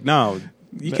Jordan's like, no,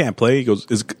 you can't play. He goes,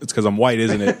 it's because I'm white,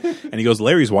 isn't it? And he goes,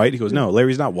 Larry's white. He goes, no,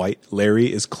 Larry's not white.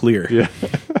 Larry is clear. Yeah.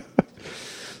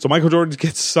 So Michael Jordan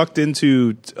gets sucked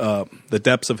into the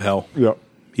depths of hell. Yeah.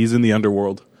 He's in the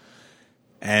underworld.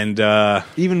 And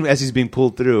Even as he's being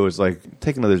pulled through, it's like,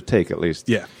 take another take at least.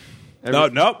 yeah.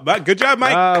 No, but good job,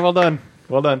 Mike. Well done.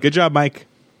 Well done. Good job, Mike.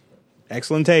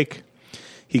 Excellent take.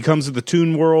 He comes to the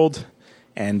Toon World,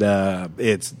 and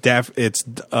it's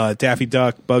Daffy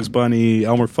Duck, Bugs Bunny,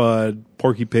 Elmer Fudd,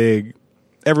 Porky Pig,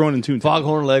 everyone in Toontown.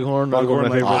 Foghorn Leghorn. Foghorn my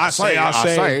favorite. Leghorn. I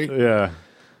say. Yeah.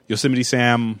 Yosemite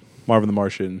Sam, Marvin the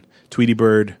Martian, Tweety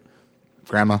Bird,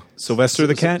 Grandma. Sylvester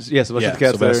the cat. Yeah, Sylvester the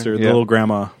cat's Sylvester, there. the Yeah. little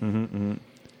grandma.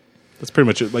 That's pretty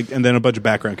much it. Like, and then a bunch of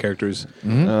background characters.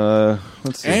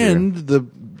 Let's see And here. the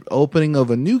opening of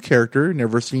a new character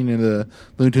never seen in the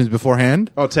Looney Tunes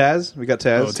beforehand. Oh, Taz. We got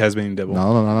Taz. Oh, Tasmanian Devil.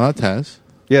 No, not Taz.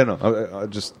 Yeah, no. I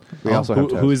just we also have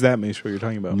Taz. Who is that? Make sure you're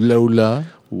talking about. Lola.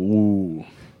 Ooh.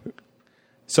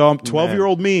 So I'm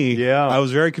 12-year-old me. Yeah. I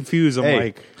was very confused. I'm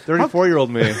like, 34-year-old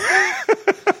me.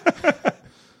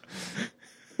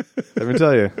 Let me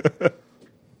tell you.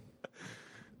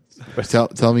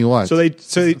 Tell me what. So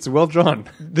It's well drawn.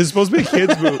 this is supposed to be a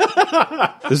kids movie.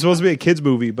 This is supposed to be a kids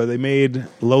movie, but they made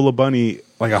Lola Bunny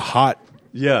like a hot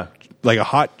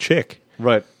chick.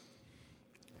 Right.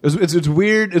 It's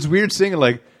weird. It's weird seeing it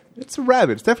like it's a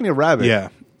rabbit. It's definitely a rabbit. Yeah,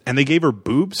 and they gave her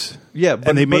boobs. Yeah,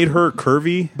 and they made her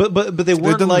curvy. But they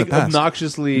weren't done in like the past.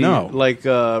 obnoxiously No. like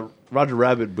Roger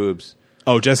Rabbit boobs.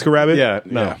 Oh, Jessica Rabbit. Yeah,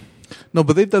 no. no,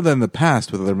 but they've done that in the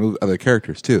past with other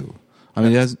characters too. I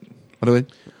mean, by the way,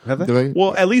 Have they? do they?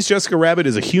 Well, at least Jessica Rabbit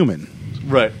is a human.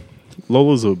 Right.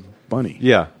 Lola's a bunny.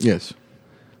 Yeah. Yes.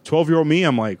 12-year-old me,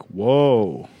 I'm like,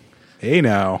 whoa, hey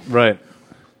now. Right.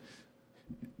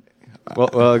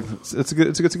 Well, it's good.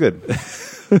 It's good.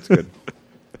 It's good.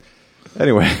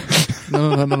 Anyway,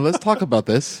 No. Let's talk about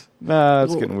this. nah,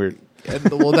 it's getting weird.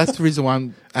 Well, that's the reason why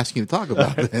I'm asking you to talk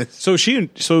about this. So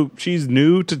she's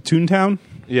new to Toontown.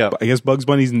 Yeah. I guess Bugs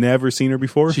Bunny's never seen her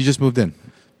before. She just moved in.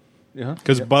 Yeah.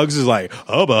 Because Bugs is like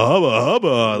hubba hubba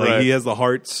hubba, like Right. he has the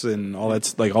hearts and all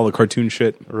that's like all the cartoon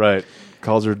shit. Right.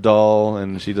 Calls her doll,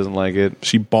 and she doesn't like it.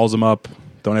 She balls him up.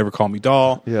 Don't ever call me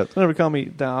doll. Yeah. Don't ever call me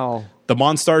doll. The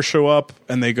Monstars show up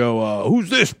and they go, "Who's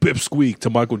this pipsqueak?" to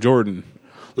Michael Jordan.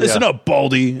 Listen Yeah. up,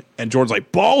 Baldy. And Jordan's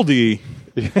like, Baldy.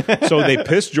 So they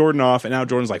piss Jordan off, and now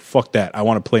Jordan's like, fuck that. I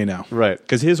want to play now. Right.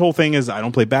 Because his whole thing is, I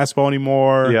don't play basketball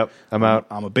anymore. Yep. I'm out.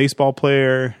 I'm a baseball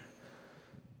player.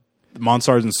 The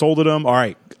Monstars insulted him. All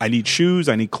right, I need shoes.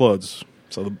 I need clothes.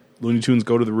 So the Looney Tunes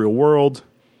go to the real world.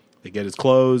 They get his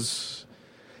clothes.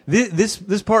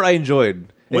 This part I enjoyed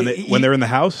When they're in the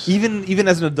house? even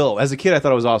as an adult. As a kid, I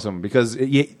thought it was awesome because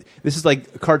this is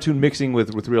like cartoon mixing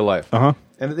with real life. Uh-huh.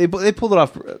 And they pulled it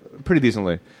off pretty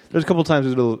decently. There's a couple times it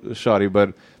was a little shoddy,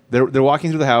 but they're walking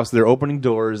through the house, they're opening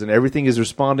doors, and everything is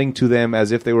responding to them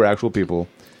as if they were actual people.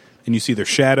 And you see their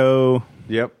shadow.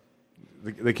 Yep.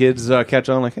 The kids catch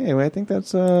on like, hey, I think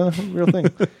that's a real thing.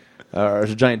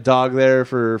 There's a giant dog there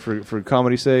for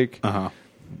comedy's sake. Uh-huh.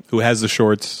 Who has the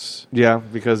shorts Yeah,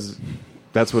 because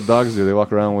that's what dogs do. They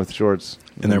walk around with shorts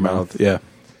in their mouth. Yeah.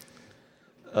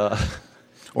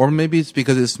 Or maybe it's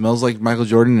because it smells like Michael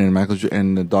Jordan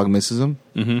and the dog misses him.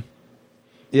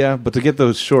 Yeah, but to get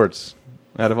those shorts,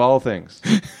 out of all things.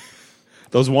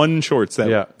 Those one shorts that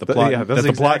Yeah. the plot, Yeah, that's that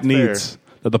the plot exact fair. needs,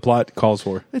 that the plot calls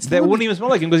for. That wouldn't even smell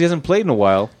like him because he hasn't played in a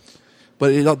while.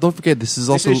 But don't forget, this is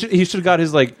also He should have got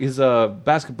his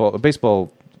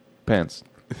baseball pants.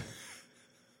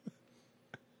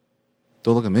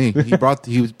 Don't look at me.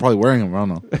 He was probably wearing them. I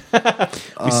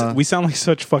don't know. We sound like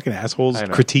such fucking assholes I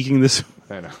know. critiquing this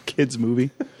I know. kids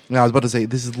movie. Yeah, I was about to say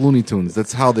this is Looney Tunes.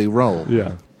 That's how they roll.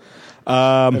 Yeah.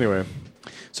 Anyway,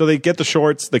 So they get the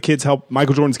shorts. The kids help.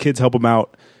 Michael Jordan's kids help him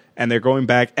out, and they're going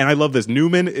back. And I love this.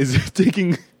 Newman is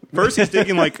digging. First, he's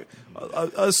digging like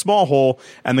a small hole,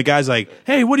 and the guy's like,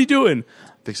 "Hey, what are you doing?"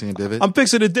 Fixing a divot. I'm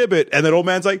fixing a divot. And then old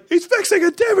man's like, "He's fixing a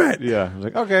divot." yeah. I was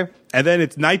like, okay. And then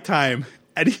it's nighttime,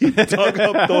 and he dug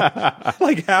up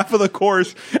like half of the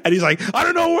course, and he's like, "I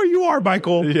don't know where you are,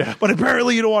 Michael, Yeah. but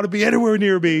apparently you don't want to be anywhere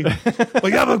near me. But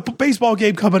you have a baseball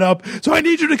game coming up, so I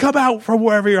need you to come out from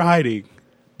wherever you're hiding."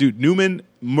 Dude,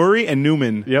 Murray and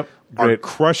Newman Yep. are Great.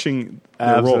 crushing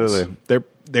their roles. Absolutely.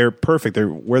 They're perfect. They're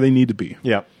where they need to be.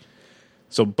 Yeah.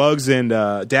 So Bugs and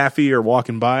Daffy are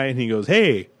walking by, and he goes,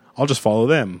 "Hey, I'll just follow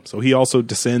them." So he also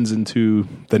descends into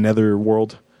the nether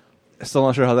world. Still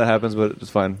not sure how that happens, but it's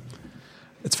fine.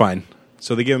 It's fine.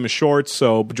 So they give him his shorts.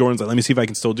 So Jordan's like, "Let me see if I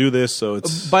can still do this." So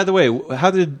it's By the way,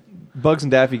 how did Bugs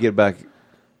and Daffy get back?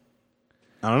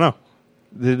 I don't know.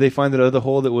 Did they find that other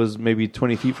hole that was maybe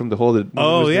 20 feet from the hole that?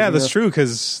 Oh was yeah, digging that's up? true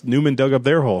because Newman dug up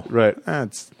their hole. Right.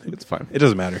 It's fine. It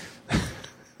doesn't matter.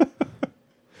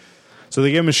 So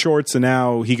they give him his shorts, and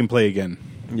now he can play again.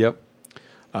 Yep.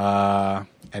 And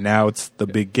now it's the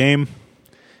big game.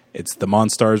 It's the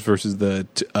Monstars versus the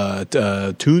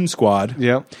Toon Squad.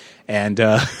 Yep. And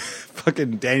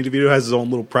fucking Danny DeVito has his own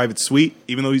little private suite,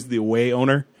 even though he's the away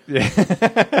owner.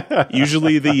 Yeah.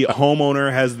 Usually the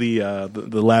homeowner has the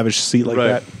lavish seat like Right.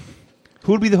 that.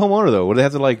 Who would be the homeowner though? Would they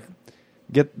have to like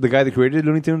get the guy that created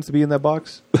Looney Tunes to be in that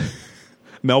box?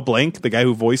 Mel Blanc, the guy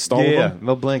who voiced all of them.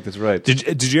 Mel Blanc. That's right.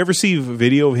 Did you ever see a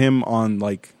video of him on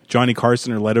like Johnny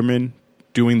Carson or Letterman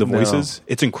doing the No. voices?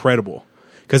 It's incredible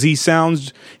because he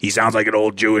sounds like an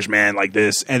old Jewish man like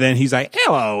this, and then he's like,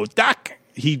 "Hello, Doc."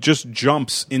 He just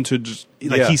jumps into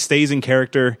he stays in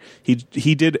character.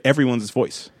 He did everyone's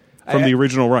voice from the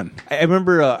original run. I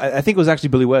remember. I think it was actually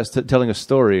Billy West telling a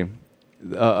story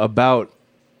about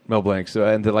Mel Blanc. So,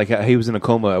 and that, like he was in a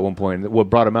coma at one point. What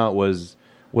brought him out was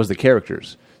the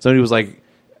characters. Somebody was like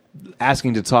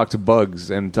asking to talk to Bugs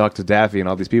and talk to Daffy and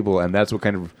all these people, and that's what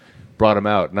kind of brought him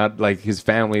out. Not like his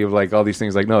family of like all these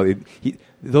things. Like no,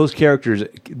 those characters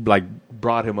like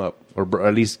brought him up, or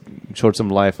at least showed some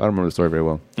life. I don't remember the story very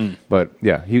well, but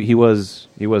yeah, he was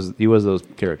those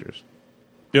characters.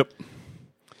 Yep.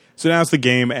 So now it's the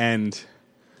game, and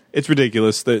it's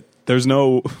ridiculous that there's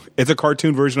no. It's a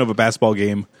cartoon version of a basketball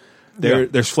game.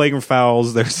 There's flagrant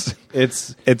fouls.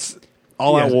 It's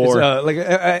all out war.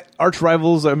 It's, arch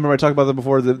rivals. I remember I talked about that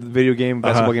before. The video game,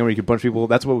 basketball game where you could punch people.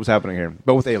 That's what was happening here,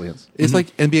 but with aliens. It's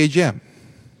like NBA Jam.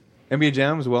 NBA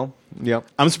Jam as well. Yeah,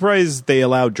 I'm surprised they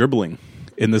allowed dribbling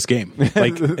in this game.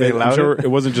 Like I'm sure it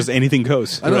wasn't just anything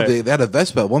goes. I know they had a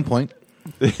Vespa at one point.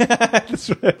 that's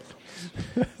right.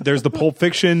 There's the Pulp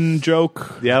Fiction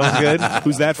joke. Yeah, that was good.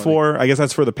 Who's that for? I guess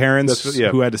that's for the parents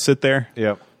who had to sit there.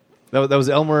 Yeah, that was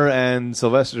Elmer and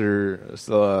Sylvester.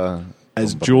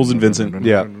 As Jules and Vincent.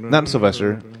 Yeah, not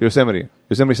Sylvester. Yosemite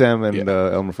Sam and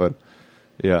Elmer Fudd.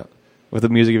 Yeah, with the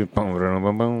music.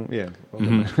 Yeah.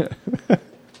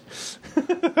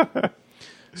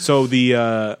 So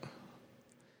the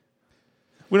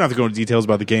we don't have to go into details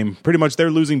about the game. Pretty much, they're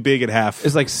losing big at half.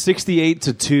 It's like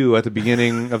 68-2 at the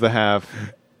beginning of the half.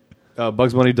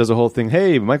 Bugs Bunny does a whole thing.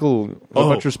 Hey, Michael, what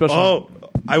about your special? Oh,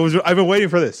 I've been waiting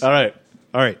for this. All right,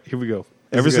 here we go.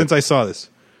 Ever since I saw this,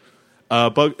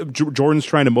 Jordan's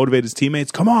trying to motivate his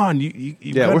teammates. Come on,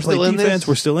 we're still in this.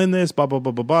 We're still in this. Blah blah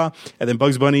blah blah blah. And then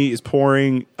Bugs Bunny is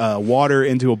pouring water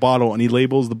into a bottle, and he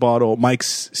labels the bottle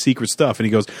Mike's secret stuff. And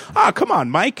he goes, come on,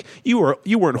 Mike, you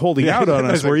weren't holding out on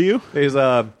us, were you? He's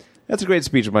that's a great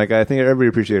speech, Mike. I think everybody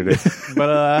appreciated it.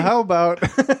 But how about?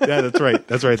 Yeah, that's right.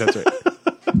 I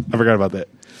forgot about that.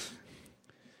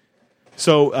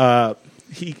 So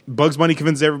Bugs Bunny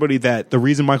convinces everybody that the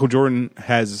reason Michael Jordan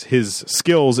has his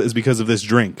skills is because of this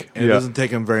drink. And it doesn't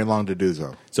take him very long to do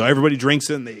so. So everybody drinks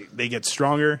it and they get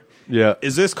stronger. Yeah.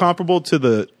 Is this comparable to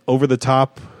the over the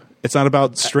top? It's not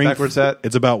about strength. Backwards hat.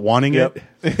 It's about wanting it.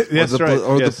 Yes,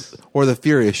 Or the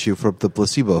fear issue for the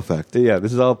placebo effect. Yeah,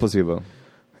 this is all placebo.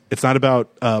 It's not about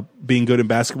being good in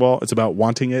basketball. It's about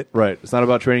wanting it. Right. It's not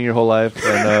about training your whole life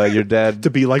and your dad To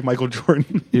be like Michael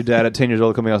Jordan. Your dad at 10 years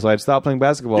old coming outside, stop playing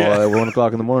basketball at 1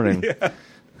 o'clock in the morning. Yeah.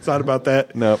 It's not about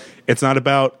that. No. It's not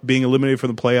about being eliminated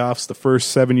from the playoffs the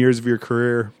first 7 years of your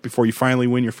career before you finally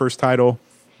win your first title.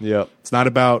 Yep. It's not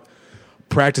about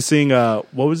practicing, what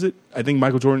was it? I think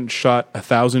Michael Jordan shot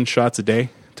 1,000 shots a day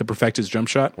to perfect his jump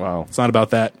shot. Wow. It's not about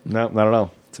that. No, not at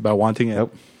all. It's about wanting it.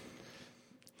 Nope.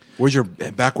 Where's your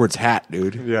backwards hat,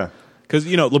 dude? Yeah. Because,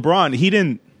 LeBron, he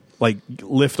didn't,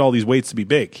 lift all these weights to be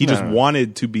big. He just No.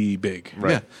 wanted to be big.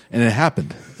 Right. Yeah, and it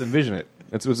happened. Let's envision it.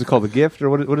 That's what's it called? The gift? Or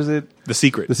what is it? The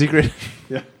secret. The secret?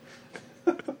 Yeah.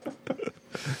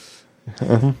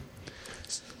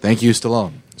 Thank you,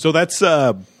 Stallone. So that's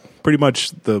pretty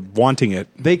much the wanting it.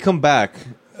 They come back.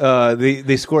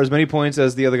 They score as many points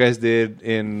as the other guys did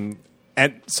in...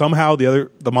 And somehow the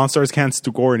Monstars can't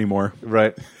score anymore.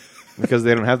 Right. Because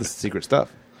they don't have the secret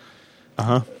stuff.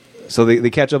 Uh-huh. So they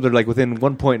catch up. They're within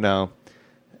 1 point now.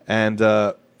 And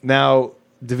now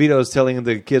DeVito's telling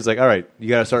the kids, all right, you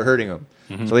got to start hurting them.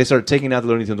 Mm-hmm. So they start taking out the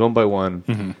Looney Tunes one by one.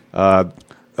 Mm-hmm.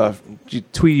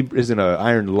 Tweety is in an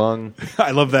iron lung.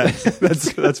 I love that.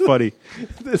 That's funny.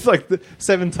 It's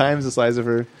 7 times the size of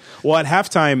her. Well, at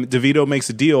halftime, DeVito makes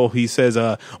a deal. He says,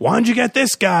 why don't you get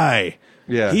this guy?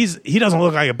 Yeah. He doesn't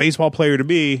look like a baseball player to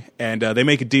me. And they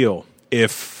make a deal.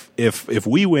 If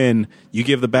we win, you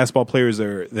give the basketball players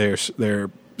their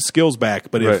skills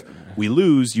back. But if we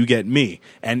lose, you get me.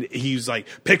 And he's like,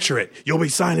 picture it. You'll be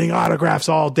signing autographs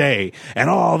all day. And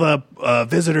all the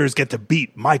visitors get to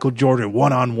beat Michael Jordan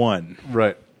one-on-one.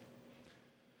 Right.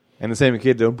 And the same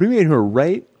kid, don't bring me her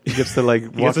right. He gets to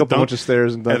walk up a bunch of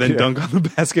stairs and dunk. And then dunk on the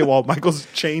basket while Michael's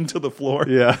chained to the floor.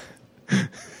 Yeah.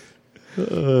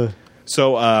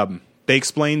 So they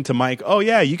explained to Mike, oh,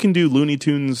 yeah, you can do Looney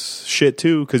Tunes shit,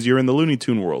 too, because you're in the Looney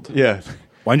Tune world. Yeah.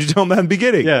 Why didn't you tell him that in the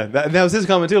beginning? Yeah, that was his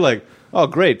comment, too. Oh,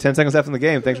 great, 10 seconds after the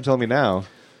game. Thanks for telling me now.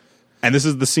 And this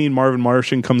is the scene Marvin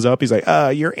Martian comes up. He's like,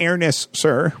 your airness,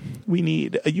 sir. You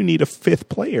need a fifth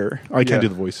player. Oh, I can't do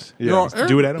the voice. Yeah.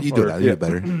 Do it, Adam. You do that. You do it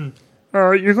better.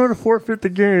 You're going to forfeit the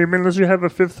game unless you have a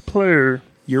fifth player.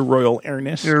 Your royal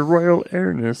airness. Your royal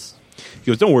airness.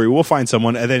 He goes, don't worry, we'll find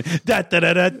someone. And then,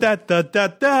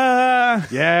 da-da-da-da-da-da-da.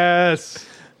 Yes.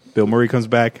 Bill Murray comes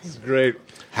back. It's great.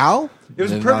 How? It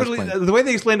was And then perfectly... I'll explain. The way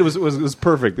they explained it was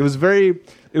perfect. It was very...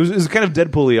 It was kind of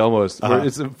Deadpool-y almost. Where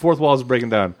it's the fourth wall is breaking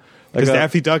down. Because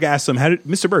Daffy Duck asked him,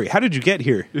 Mr. Murray, how did you get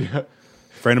here? Yeah.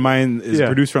 Friend of mine is a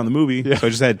producer on the movie, Yeah. so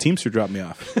I just had Teamster drop me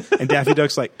off. And Daffy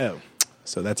Duck's like, oh,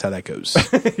 so that's how that goes.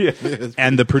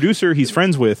 And the producer he's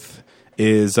friends with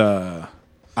is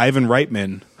Ivan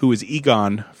Reitman, who is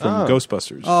Egon from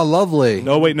Ghostbusters. Oh, lovely.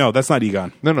 No, wait, no, that's not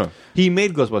Egon. No. He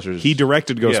made Ghostbusters. He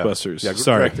directed Ghostbusters. Yeah,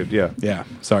 sorry. directed, yeah. Yeah,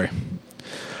 sorry.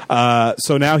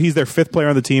 So now he's their fifth player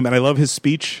on the team, and I love his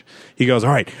speech. He goes,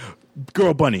 "All right,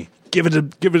 girl bunny, give it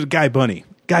to guy bunny.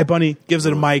 Guy bunny gives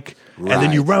it a mic, and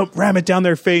then you ram it down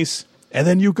their face, and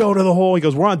then you go to the hole." He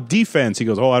goes, "We're on defense." He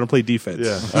goes, "Oh, I don't play defense."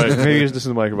 Yeah. All right, maybe just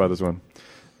listen to Mike about this one.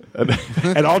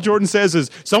 And all Jordan says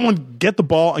is, "Someone get the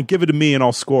ball and give it to me, and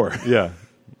I'll score." Yeah.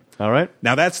 All right.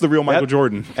 Now that's the real Michael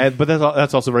Jordan. But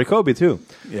that's also very Kobe too.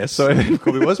 Yes. So if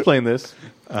Kobe was playing this,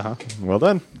 well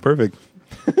done. Perfect.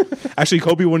 Actually,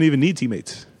 Kobe wouldn't even need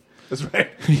teammates. That's right.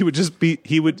 He would just be.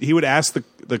 He would ask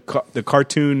the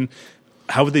cartoon.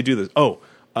 How would they do this? Oh,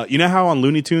 you know how on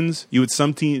Looney Tunes you would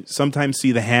sometimes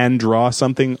see the hand draw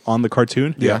something on the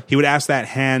cartoon. Yeah. He would ask that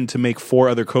hand to make 4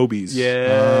 other Kobes.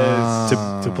 Yes.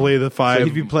 To play the 5. So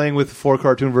he'd be playing with 4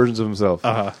 cartoon versions of himself.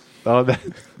 Oh,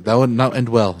 That would not end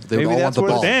well. They would maybe all want that's the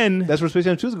where ball. that's where Space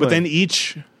Jam 2 is going. But then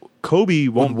each Kobe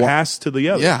won't pass to the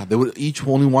other. Yeah, they would each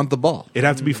only want the ball. It'd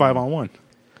have to be 5-on-1.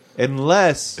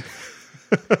 unless.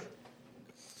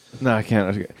 No, I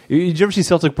can't. Did you ever see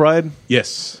Celtic Pride?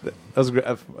 Yes. That was great.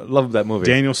 I love that movie.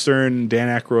 Daniel Stern, Dan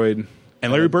Aykroyd,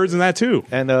 and Larry Bird's in that too.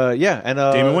 And Damon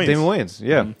Wayans.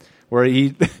 Yeah, where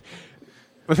he.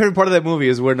 My favorite part of that movie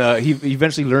is when he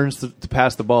eventually learns to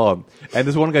pass the ball, and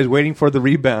this one guy's waiting for the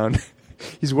rebound.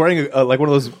 He's wearing like one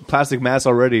of those plastic masks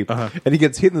already, and he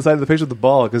gets hit in the side of the face with the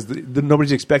ball because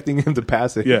nobody's expecting him to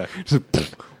pass it. Yeah. Just,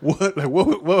 what? Like,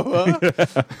 whoa.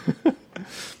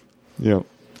 Yeah.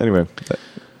 Anyway.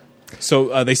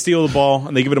 So they steal the ball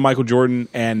and they give it to Michael Jordan,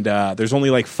 and there's only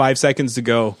like 5 seconds to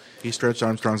go. He stretched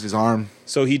Armstrong's his arm.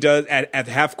 So he does at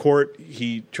the half court.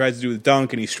 He tries to do the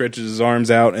dunk, and he stretches his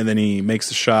arms out, and then he makes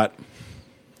the shot.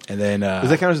 And then Does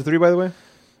that count as a 3, by the way?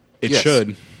 it Yes. should.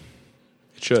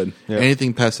 It should. Yeah.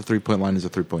 Anything past the 3-point line is a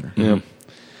 3-pointer. Yeah.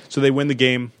 So they win the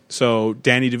game. So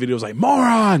Danny DeVito's like,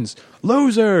 "Morons,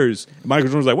 losers." And Michael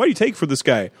Jordan's like, "What do you take for this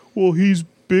guy?" "Well, he's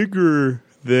bigger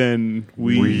than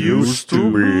we used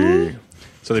to be."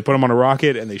 So they put him on a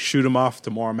rocket and they shoot him off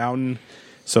to Moore Mountain.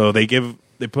 So they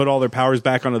put all their powers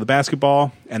back onto the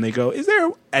basketball, and they go, "Is there?"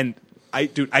 And I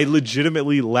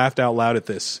legitimately laughed out loud at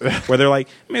this, where they're like,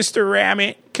 "Mr.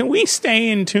 Ramit, can we stay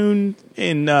in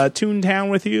Toontown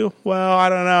with you?" "Well, I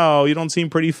don't know. You don't seem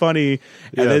pretty funny."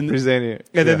 And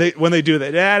then when they do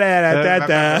that,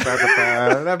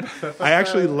 I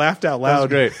actually laughed out That was loud.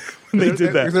 great. When they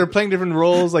did that. Because they were playing different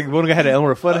roles. Like one guy had an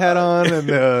Elmer Fudd hat on, and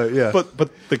yeah.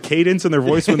 But the cadence in their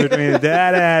voice when they're doing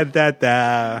da da da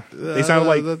da, they sound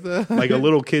like a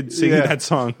little kid singing that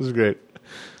song. This was great.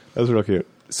 That was real cute.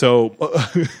 So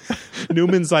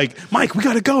Newman's like, "Mike, we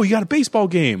got to go. You got a baseball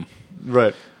game."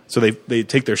 Right. So they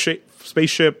take their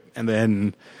spaceship, and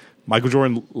then Michael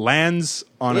Jordan lands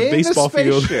on a baseball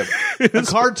field. A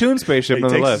cartoon spaceship, He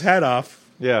takes nonetheless. his hat off.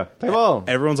 Yeah. Play ball.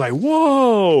 Everyone's like,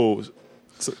 "Whoa!"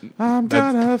 So, I'm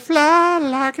gonna fly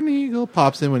like an eagle.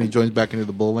 Pops in when he joins back into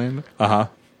the bull land.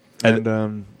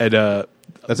 and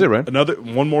That's it, right?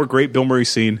 one more great Bill Murray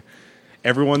scene.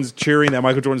 Everyone's cheering that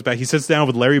Michael Jordan's back. He sits down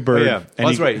with Larry Bird. Yeah. And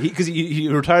That's right. Because he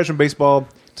retires from baseball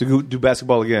to go do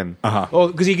basketball again. Oh,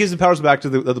 because he gives the powers back to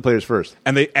the other players first.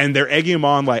 And they're egging him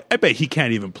on like, "I bet he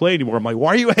can't even play anymore." I'm like,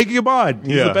 "Why are you egging him on?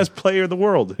 He's Yeah. the best player in the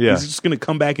world. Yeah. He's just going to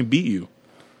come back and beat you."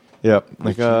 Yeah.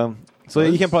 Like, so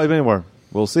you can't probably play anymore.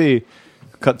 We'll see.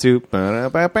 Cut to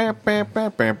announcing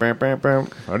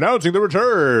the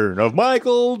return of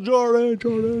Michael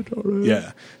Jordan.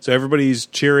 Yeah. So everybody's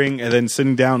cheering and then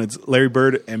sitting down. It's Larry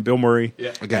Bird and Bill Murray.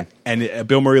 Yeah. Again. And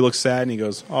Bill Murray looks sad and he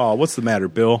goes, "Oh, what's the matter,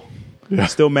 Bill?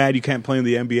 Still mad you can't play in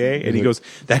the NBA?" And he goes,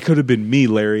 "That could have been me,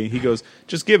 Larry." He goes,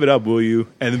 "Just give it up, will you?"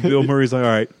 And then Bill Murray's like, "All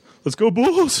right, let's go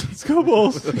Bulls. Let's go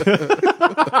Bulls."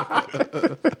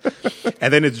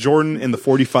 And then it's Jordan in the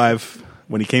 45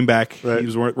 when he came back. Right. He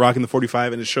was rocking the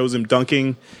 45 and it shows him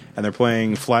dunking and they're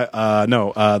playing Fly Like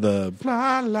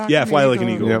an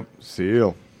Eagle. Yep.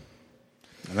 Seal.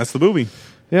 And that's the movie.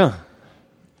 Yeah.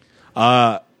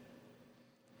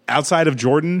 Outside of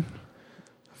Jordan,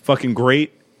 fucking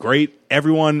great.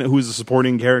 Everyone who's a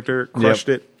supporting character crushed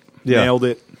it, nailed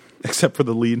it, except for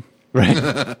the lead.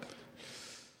 Right.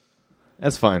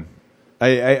 That's fine.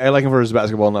 I like him for his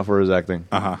basketball, not for his acting.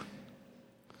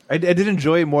 I did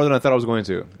enjoy it more than I thought I was going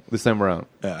to this time around.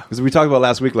 Yeah. Because we talked about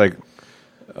last week, like,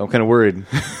 I'm kind of worried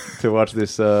to watch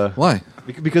this. Why?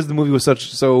 Because the movie was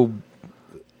so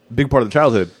big part of the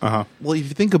childhood. Well, if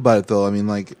you think about it, though, I mean,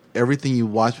 like, everything you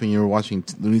watch when you were watching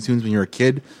Looney Tunes when you were a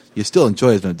kid, you still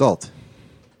enjoy as an adult.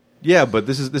 Yeah, but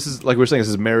this is like we were saying, this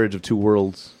is marriage of two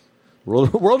worlds.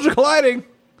 Worlds are colliding.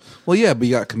 Well, yeah, but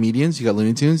you got comedians, you got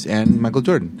Looney Tunes, and Michael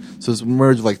Jordan. So it's a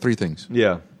merge of like 3 things.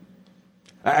 Yeah.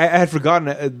 I had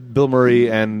forgotten Bill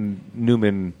Murray and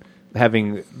Newman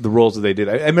having the roles that they did.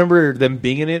 I remember them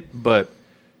being in it, but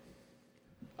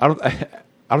I don't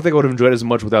think I would have enjoyed it as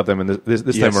much without them in this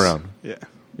Yes. time around. Yeah.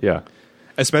 Yeah.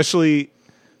 Especially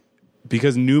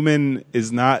because Newman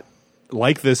is not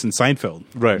like this in Seinfeld.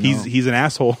 Right. He's an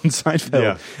asshole in Seinfeld.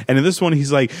 Yeah. And in this one,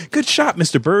 he's like, good shot,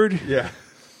 Mr. Bird. Yeah.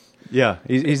 Yeah.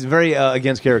 He's very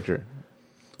against character.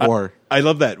 Or I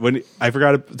love that. When I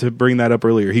forgot to bring that up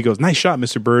earlier, he goes, nice shot,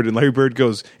 Mr. Bird. And Larry Bird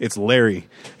goes, it's Larry.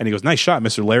 And he goes, nice shot,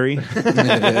 Mr. Larry.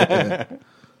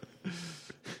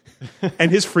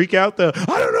 And his freak out, I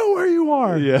don't know where you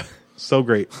are. Yeah. So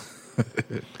great.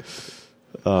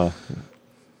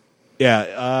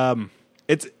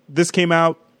 This came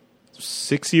out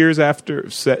 6 or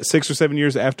 7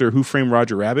 years after Who Framed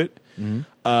Roger Rabbit.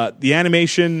 The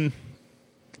animation,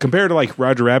 compared to like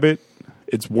Roger Rabbit,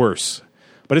 it's worse,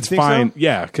 but it's think fine. so?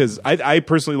 Yeah, because I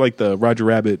personally like the Roger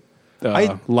Rabbit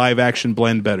live action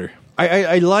blend better.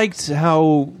 I liked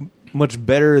how much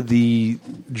better the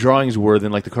drawings were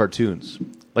than like the cartoons.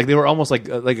 Like they were almost like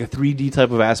a 3D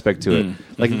type of aspect to it.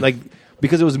 Like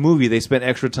because it was a movie, they spent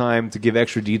extra time to give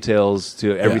extra details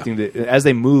to everything. That, as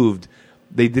they moved,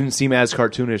 they didn't seem as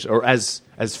cartoonish or as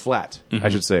flat. I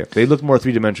should say they looked more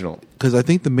 3-dimensional. because I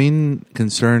think the main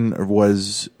concern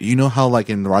was, you know how like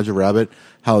in Roger Rabbit,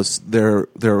 how their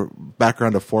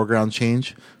background to foreground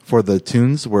change for the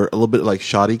tunes were a little bit like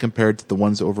shoddy compared to the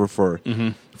ones over for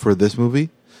this movie.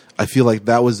 I feel like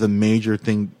that was the major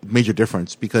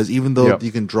difference, because even though Yep.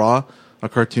 you can draw a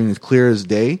cartoon as clear as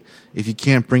day, if you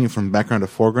can't bring it from background to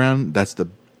foreground, that's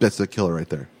the killer right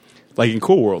there. Like in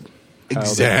Cool World. How they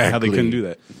Exactly. couldn't do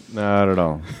that. Not at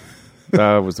all.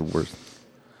 That was the worst.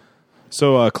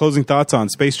 So, closing thoughts on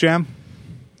Space Jam?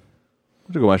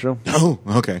 Where'd you go, Maestro? Oh,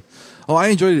 okay. Oh, I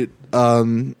enjoyed it.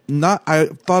 I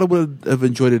thought I would have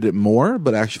enjoyed it more,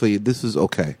 but actually, this is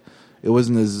okay. I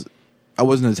wasn't as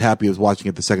happy as watching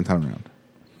it the second time around.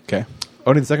 Okay.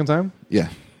 Only the second time? Yeah,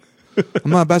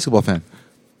 I'm not a basketball fan.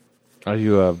 Are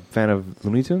you a fan of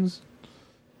Looney Tunes?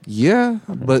 Yeah,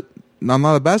 but I'm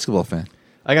not a basketball fan.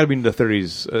 I got to be in the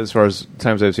 30s as far as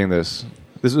times I've seen this.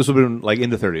 This would have been like in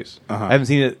the 30s. Uh-huh. I haven't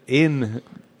seen it in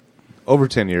over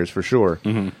 10 years for sure,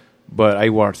 but I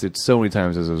watched it so many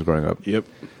times as I was growing up, Yep.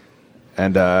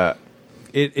 and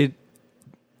it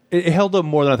held up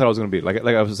more than I thought it was going to be. Like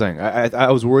I was saying,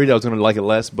 I was worried I was going to like it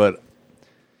less, but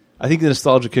I think the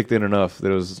nostalgia kicked in enough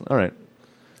that it was all right.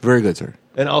 Very good, sir.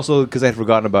 And also because I had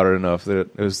forgotten about it enough that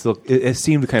it was still it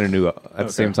seemed kind of new at the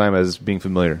same time as being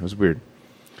familiar. It was weird.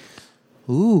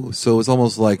 Ooh, so it's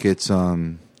almost like it's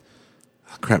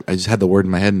crap. I just had the word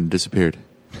in my head and it disappeared.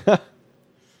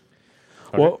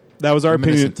 Well, that was our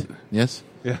opinion. Reminiscent. Yes.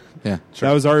 Yeah. Yeah.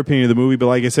 That was our opinion of the movie, but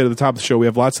like I said at the top of the show, we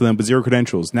have lots of them, but zero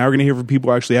credentials. Now we're going to hear from people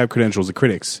who actually have credentials, the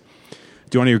critics.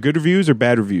 Do you want to hear good reviews or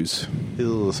bad reviews?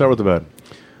 Let's start with the bad.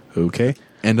 Okay.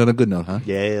 And on a good note, huh?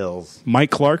 Yales.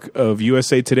 Mike Clark of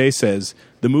USA Today says,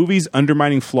 the movie's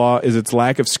undermining flaw is its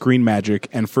lack of screen magic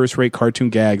and first-rate cartoon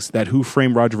gags that Who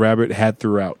Framed Roger Rabbit had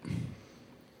throughout.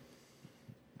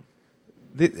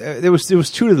 There was two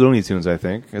of the Looney Tunes, I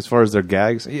think, as far as their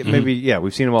gags. Maybe,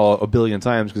 we've seen them all a billion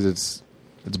times because it's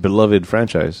a beloved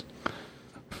franchise.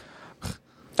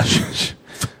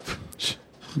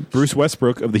 Bruce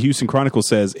Westbrook of the Houston Chronicle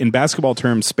says, in basketball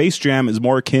terms, Space Jam is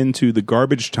more akin to the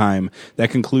garbage time that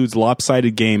concludes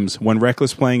lopsided games when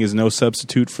reckless playing is no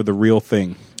substitute for the real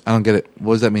thing. I don't get it.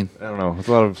 What does that mean? I don't know. It's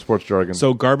a lot of sports jargon.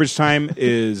 So garbage time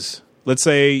is, let's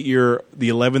say you're the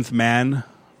 11th man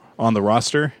on the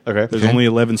roster. Okay. There's Okay. only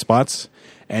 11 spots,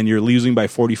 and you're losing by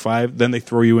 45. Then they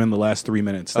throw you in the last 3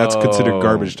 minutes. That's considered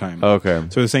garbage time. Okay.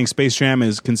 So they're saying Space Jam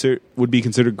would be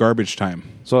considered garbage time.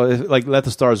 So, let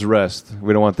the stars rest.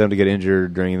 We don't want them to get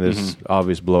injured during this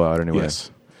obvious blowout anyway.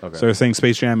 Yes. Okay. So they're saying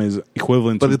Space Jam is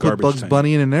equivalent But to they put garbage Bugs time.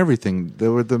 Bunny in and everything. They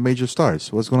were the major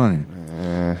stars. What's going on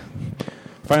here?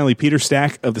 Finally, Peter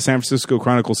Stack of the San Francisco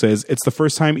Chronicle says, it's the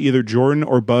first time either Jordan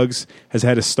or Bugs has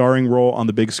had a starring role on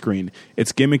the big screen.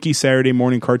 It's gimmicky Saturday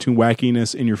morning cartoon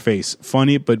wackiness in your face.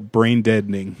 Funny, but brain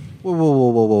deadening.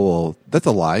 Whoa. That's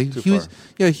a lie.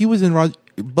 He was in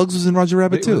Bugs was in Roger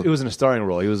Rabbit too. It was in a starring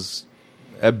role. He was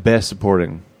at best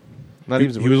supporting. Not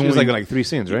even. He was He was only- like 3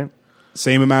 scenes, right?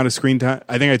 Same amount of screen time.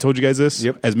 I think I told you guys this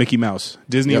as Mickey Mouse.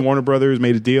 Disney and Warner Brothers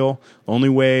made a deal. The only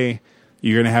way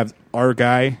you're going to have our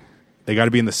guy, they got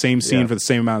to be in the same scene Yeah. for the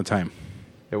same amount of time.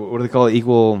 Yeah, what do they call it?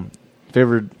 Equal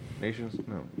favored nations?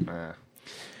 No.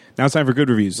 Now it's time for good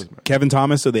reviews. Kevin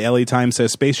Thomas of the LA Times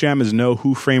says Space Jam is no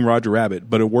Who Framed Roger Rabbit,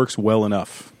 but it works well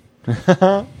enough.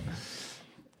 That's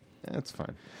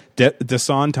fine.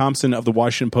 Deshaun Thompson of the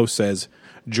Washington Post says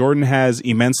Jordan has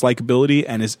immense likability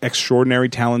and his extraordinary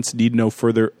talents need no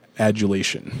further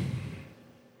adulation.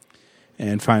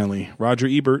 And finally, Roger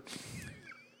Ebert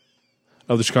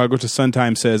of the Chicago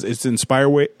Sun-Times says it's an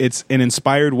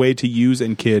inspired way to use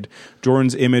and kid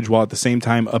Jordan's image while at the same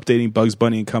time updating Bugs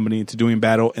Bunny and company into doing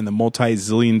battle in the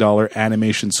multi-zillion-dollar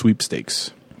animation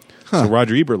sweepstakes. So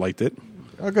Roger Ebert liked it.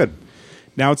 Oh, good.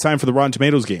 Now it's time for the Rotten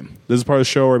Tomatoes game. This is part of the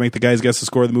show where I make the guys guess the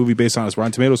score of the movie based on its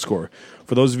Rotten Tomatoes score.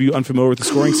 For those of you unfamiliar with the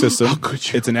scoring system,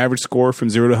 it's an average score from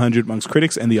 0 to 100 amongst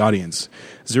critics and the audience.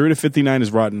 0 to 59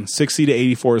 is rotten, 60 to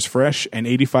 84 is fresh, and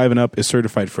 85 and up is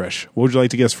certified fresh. What would you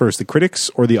like to guess first, the critics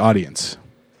or the audience?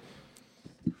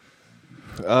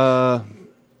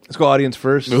 Let's go audience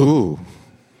first. Ooh.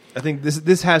 I think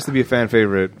this has to be a fan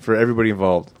favorite for everybody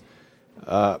involved.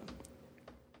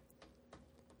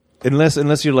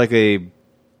 Unless you're like a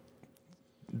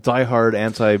diehard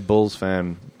anti-Bulls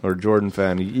fan or Jordan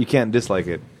fan, you can't dislike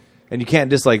it, and you can't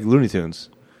dislike Looney Tunes.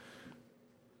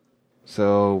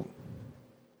 So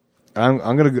I'm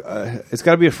gonna. It's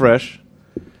got to be a fresh.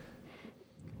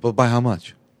 But by how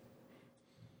much?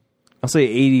 I'll say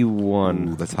 81.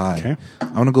 Ooh, that's high. Okay.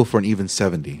 I'm going to go for an even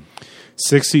 70.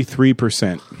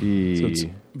 63%.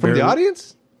 From barely- the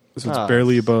audience? So it's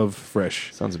barely above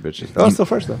fresh. Sounds a bitchy. Oh, it's still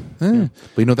fresh though. But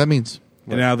you know what that means?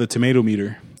 And now the tomato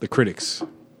meter, the critics.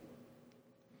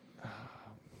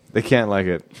 They can't like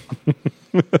it.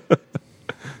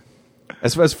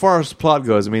 As far as plot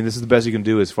goes, I mean, this is the best you can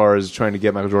do as far as trying to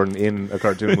get Michael Jordan in a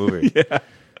cartoon movie. Yeah.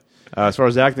 As far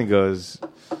as acting goes,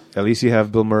 at least you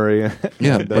have Bill Murray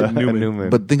and, but Newman.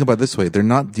 But think about it this way. They're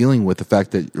not dealing with the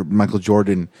fact that Michael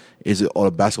Jordan is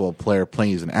a basketball player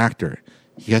playing as an actor.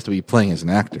 He has to be playing as an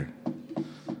actor.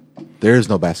 There is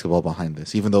no basketball behind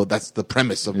this, even though that's the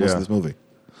premise of most of this movie.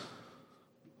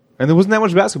 And there wasn't that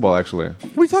much basketball, actually.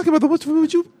 What are you talking about? What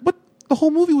the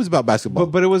whole movie was about basketball.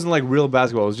 But it wasn't like real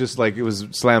basketball. It was just like it was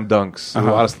slam dunks.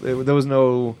 There was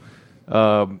no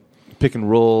pick and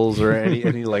rolls or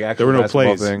any like actual There were no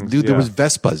basketball plays. things. Dude, there was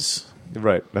Vespas.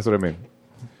 Right, that's what I mean.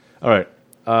 All right,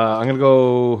 I'm gonna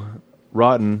go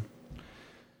rotten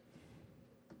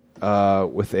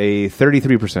with a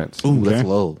 33%. Ooh, that's Okay.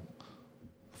 low.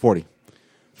 40.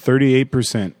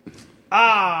 38%.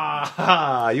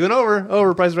 You went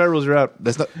over. Price is Right rules, you're out.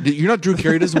 That's not. You're not Drew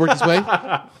Carey. Doesn't work this way.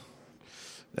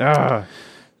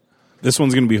 This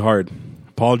one's going to be hard.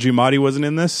 Paul Giamatti wasn't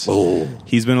in this. Oh.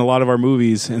 He's been in a lot of our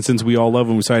movies, and since we all love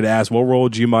him, we decided to ask what role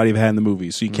would Giamatti have had in the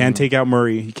movie. So you can't take out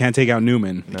Murray, you can't take out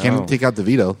Newman. Can't take out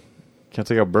DeVito. Can't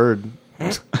take out Bird.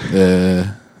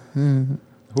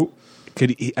 Who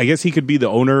I guess he could be the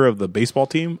owner of the baseball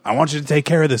team. I want you to take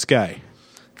care of this guy.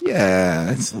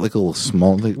 Yeah, it's like a little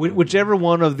small. Like, Whichever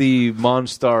one of the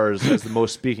Monstars has the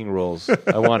most speaking roles,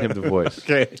 I want him to voice.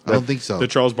 Okay. I don't think so. The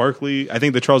Charles Barkley. I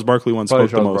think the Charles Barkley one Probably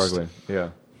spoke the Charles most. Barkley. Yeah.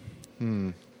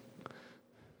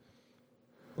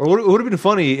 Or it would have been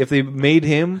funny if they made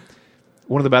him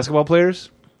one of the basketball players,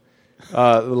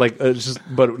 but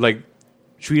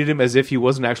treated him as if he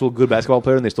was an actual good basketball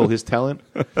player and they stole his talent.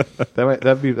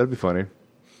 That'd be funny.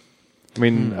 I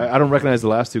mean, I don't recognize the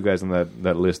last two guys on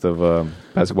that list of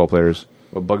basketball players.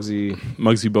 Well, Muggsy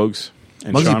Bogues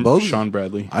and Muggsy Bogues? Sean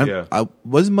Bradley.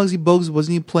 Wasn't Muggsy Bogues?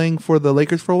 Wasn't he playing for the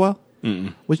Lakers for a while?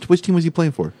 Which team was he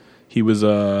playing for? He was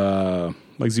Muggsy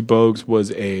Bogues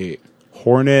was a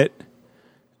Hornet,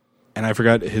 and I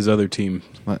forgot his other team.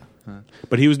 What?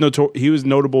 But he was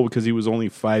notable because he was only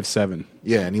 5'7".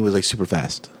 Yeah, and he was like super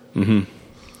fast. Yeah,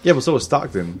 but so was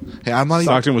Stockton. Hey, I'm not even.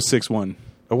 Stockton was 6'1".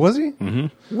 Oh, was he?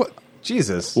 Mm-hmm. What?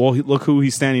 Jesus. Well, look who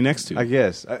he's standing next to. I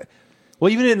guess.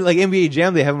 Well, even in like NBA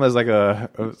Jam, they have him as like a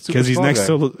Because he's next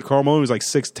to Karl Malone, who's like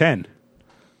 6'10".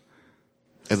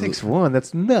 6'1".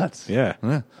 That's nuts. Yeah.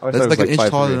 Yeah. I thought That's it was like an like inch 5'3".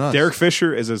 taller than us. Derek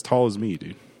Fisher is as tall as me,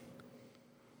 dude.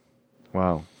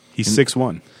 Wow. He's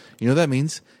 6'1". You know what that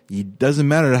means? It doesn't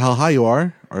matter how high you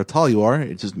are or how tall you are.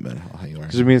 It just matters how high you are.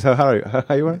 Just means how you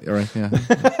are. All right, yeah.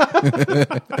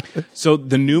 So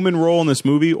the Newman role in this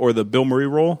movie or the Bill Murray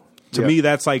role, to Yeah. me,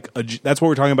 that's like that's what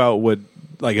we're talking about with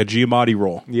like a Giamatti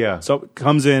role. Yeah. So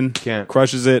comes in, Can't.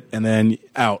 crushes it, and then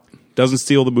out. Doesn't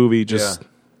steal the movie, just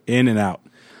in and out.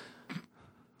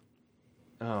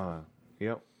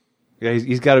 Yep. Yeah,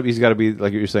 he's got to be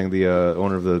like you're saying, the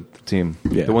owner of the team.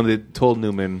 Yeah. The one that told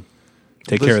Newman.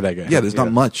 Take care of that guy. Yeah, there's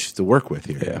not much to work with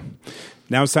here. Yeah.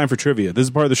 Now it's time for trivia. This is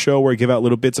part of the show where I give out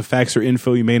little bits of facts or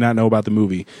info you may not know about the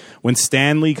movie. When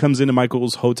Stanley comes into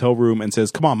Michael's hotel room and says,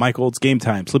 "Come on, Michael, it's game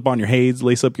time. Slip on your Hades,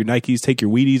 lace up your Nikes, take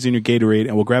your Wheaties and your Gatorade,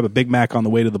 and we'll grab a Big Mac on the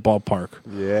way to the ballpark."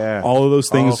 Yeah. All of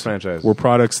those All things franchise. were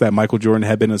products that Michael Jordan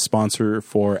had been a sponsor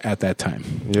for at that time.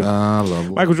 Yep.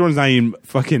 Lovely. Michael Jordan's not eating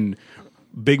fucking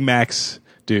Big Macs,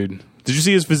 dude. Did you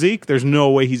see his physique? There's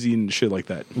no way he's eating shit like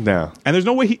that. No. And there's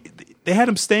no way They had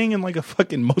him staying in like a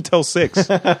fucking Motel 6.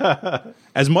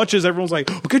 As much as everyone's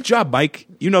like, oh, good job, Mike.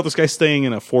 You know this guy's staying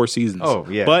in a Four Seasons. Oh,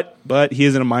 yeah. But he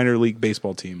is in a minor league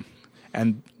baseball team.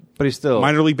 And But he's still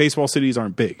minor league baseball cities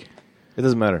aren't big. It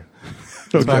doesn't matter.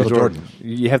 It's Michael Jordan.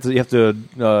 You have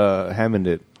to Hammond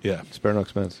it. Yeah. Spare no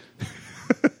expense.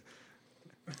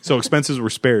 So expenses were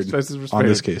spared, Expenses were on spared.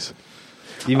 this case.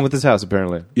 Even with this house,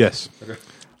 apparently. Yes.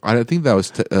 I think that was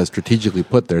strategically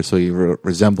put there so he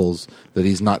resembles that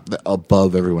he's not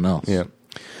above everyone else. Yeah.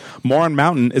 Moron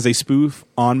Mountain is a spoof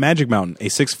on Magic Mountain, a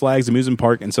Six Flags amusement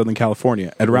park in Southern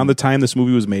California. At around the time this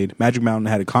movie was made, Magic Mountain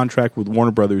had a contract with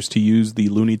Warner Brothers to use the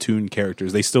Looney Tune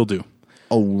characters. They still do.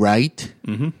 Oh, right?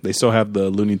 They still have the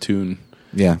Looney Tune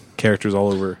Yeah. characters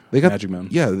all over They got Magic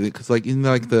Mountain. Yeah, because like in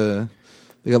like they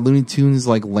got Looney Tunes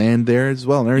like land there as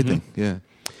well and everything. Yeah.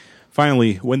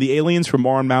 Finally, when the aliens from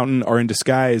Moron Mountain are in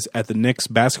disguise at the Knicks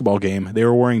basketball game, they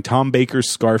were wearing Tom Baker's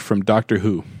scarf from Doctor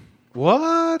Who.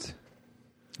 What?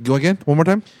 Go again? One more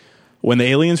time? When the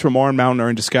aliens from Moron Mountain are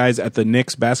in disguise at the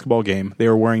Knicks basketball game, they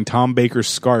are wearing Tom Baker's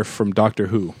scarf from Doctor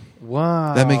Who.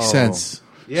 Wow. That makes sense.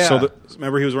 Yeah. So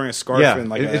remember he was wearing a scarf and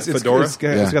like a fedora? It's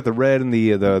got the red and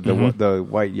the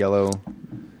white, yellow.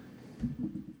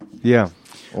 Yeah.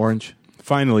 Orange,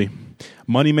 Finally,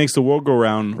 Money Makes the World Go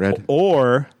Round. Red.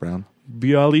 Or brown.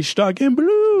 Bialystok and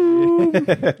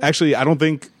Bloom. Actually, I don't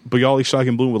think Bialystok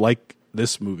and Bloom would like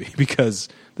this movie because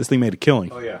this thing made a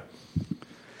killing. Oh, yeah.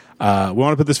 We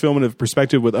want to put this film into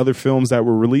perspective with other films that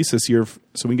were released this year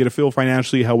so we can get a feel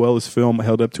financially how well this film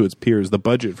held up to its peers. The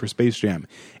budget for Space Jam,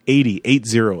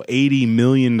 $80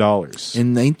 million.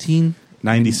 In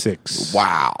 96.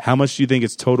 Wow. How much do you think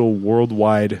its total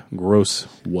worldwide gross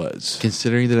was?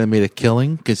 Considering that it made a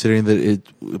killing, considering that it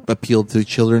appealed to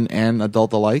children and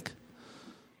adult alike.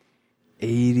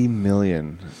 80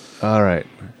 million. All right.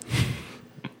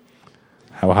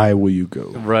 How high will you go?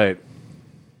 Right.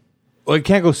 Well, it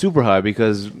can't go super high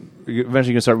because eventually you're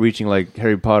going to start reaching like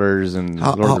Harry Potter's and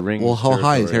Lord of the Rings. Well, how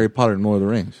high is territory. Harry Potter and Lord of the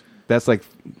Rings? That's like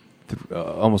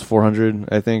almost 400,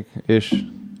 I think, ish.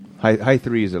 High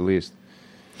threes at least.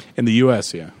 In the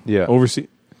U.S., yeah. Yeah. Overseas.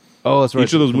 Oh, that's right.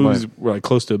 Each of those Combined. movies were like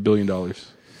close to $1 billion.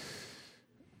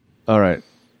 All right.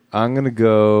 I'm going to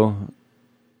go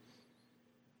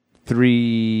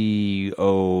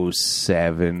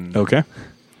 307 Okay.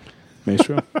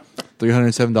 Maestro.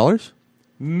 $307?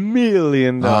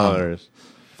 million dollars.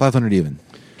 500 even.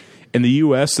 In the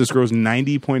U.S., this grossed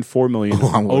 $90.4 million.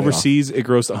 Oh, I'm way Overseas, it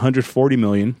grossed $140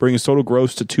 million, bringing its total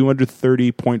gross to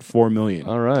 $230.4 million.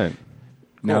 All right.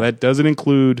 Now, that doesn't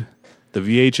include the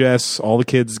VHS all the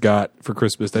kids got for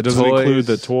Christmas. That doesn't Toys. include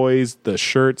the toys, the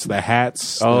shirts, the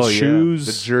hats, Oh, the yeah. shoes.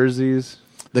 The jerseys.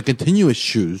 The continuous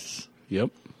shoes. Yep.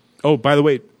 Oh, by the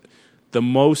way, the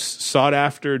most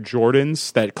sought-after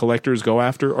Jordans that collectors go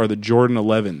after are the Jordan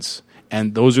 11s.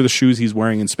 And those are the shoes he's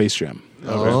wearing in Space Jam.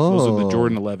 Those are the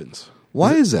Jordan 11s.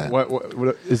 Why is that?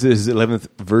 What is this 11th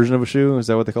version of a shoe? Is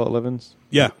that what they call it, 11s?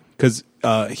 Yeah, because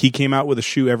he came out with a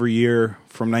shoe every year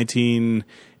from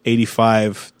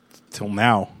 1985 till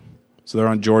now. So they're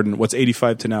on Jordan. What's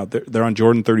 85 to now? They're on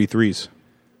Jordan 33s.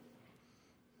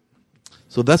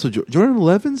 So that's what Jordan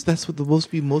 11s. That's what supposed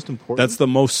to be most important. That's the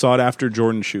most sought after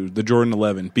Jordan shoe, the Jordan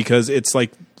 11, because it's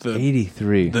like the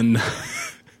 83. Damn.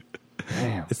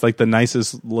 It's like the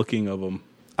nicest looking of them.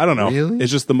 I don't know. Really?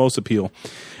 It's just the most appeal.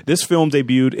 This film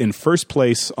debuted in first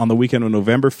place on the weekend of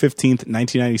November 15th,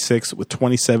 1996 with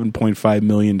 $27.5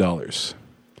 million.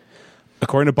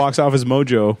 According to Box Office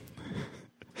Mojo,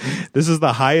 this is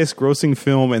the highest grossing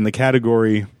film in the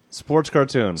category Sports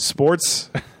cartoon. sports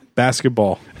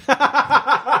basketball.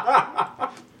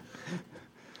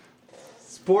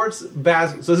 Sports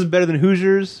basketball. So this is better than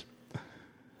Hoosiers?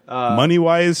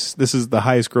 Money-wise, this is the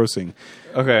highest grossing.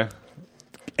 Okay.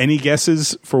 Any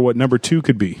guesses for what number 2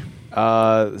 could be?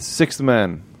 Sixth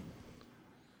Man.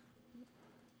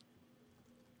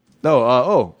 No,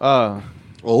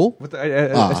 oh, what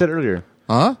I said earlier.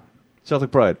 huh?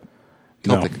 Celtic Pride.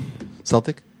 No.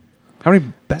 Celtic. How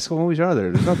many basketball movies are there?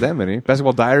 There's not that many.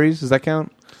 Basketball Diaries, does that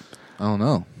count? I don't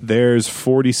know. There's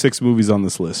 46 movies on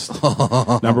this list.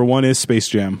 Number 1 is Space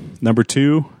Jam. Number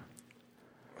 2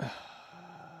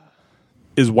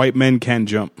 is White Men Can't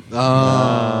Jump.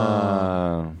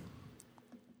 Oh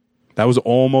That was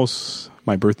almost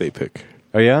my birthday pick.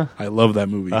 yeah? I love that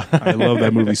movie. I love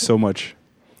that movie so much.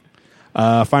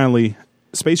 Finally,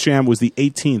 Space Jam was the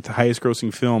 18th highest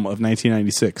grossing film of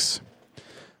 1996.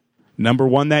 Number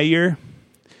 1 that year,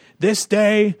 This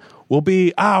Day Will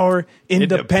Be Our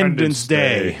Independence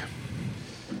Day.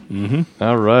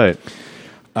 All right.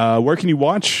 Where can you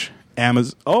watch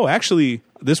Amazon? Oh, actually,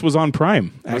 This was on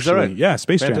Prime, actually. Is that right? Yeah,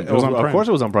 Space Jam. It was on Prime. Of course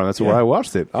it was on Prime. That's where I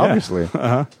watched it, obviously.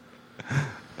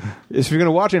 If you're going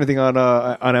to watch anything on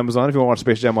Amazon, if you want to watch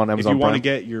Space Jam on If Amazon you want to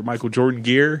Prime, get your Michael Jordan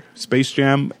gear, Space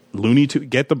Jam,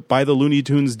 buy the Looney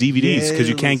Tunes DVDs because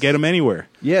you can't get them anywhere.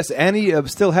 yes, Annie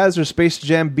still has her Space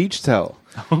Jam beach towel.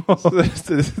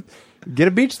 Get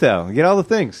a beach towel. Get all the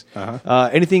things.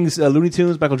 Anything Looney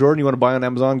Tunes, Michael Jordan, you want to buy on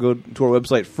Amazon, go to our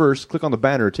website first. Click on the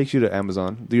banner. It takes you to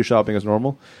Amazon. Do your shopping as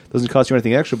normal. Doesn't cost you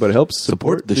anything extra, but it helps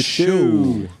support the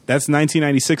show. That's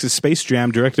 1996's Space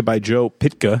Jam, directed by Joe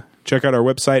Pitka. Check out our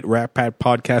website,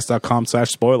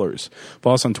 ratpackpodcast.com/spoilers.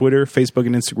 Follow us on Twitter, Facebook,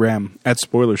 and Instagram at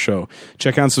Spoiler Show.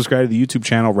 Check out and subscribe to the YouTube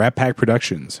channel, Rat Pack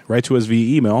Productions. Write to us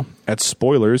via email at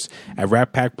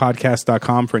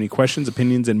spoilers@ratpackpodcast.com for any questions,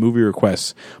 opinions, and movie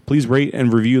requests. Please rate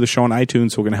and review the show on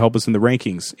iTunes so it can help us in the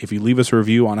rankings. If you leave us a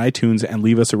review on iTunes and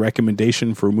leave us a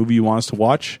recommendation for a movie you want us to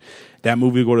watch, that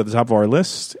movie will go to the top of our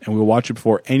list, and we'll watch it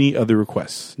before any other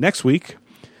requests. Next week,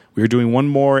 we are doing one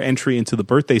more entry into the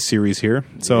birthday series here.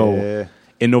 So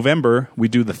in November, we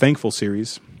do the Thankful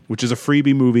series, which is a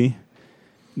freebie movie.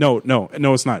 No,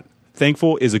 it's not.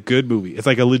 Thankful is a good movie. It's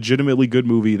like a legitimately good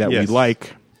movie that we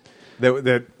like.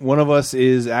 That one of us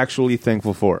is actually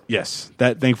thankful for. Yes,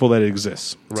 thankful that it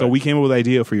exists. Right. So we came up with the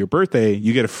idea for your birthday,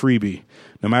 you get a freebie.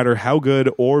 No matter how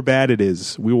good or bad it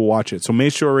is, we will watch it. So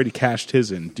make sure already cashed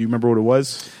his in. Do you remember what it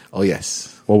was? Oh,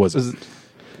 yes. What was it?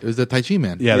 It was the Tai Chi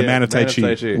Man. Yeah, the Man of Tai Chi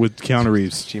with Keanu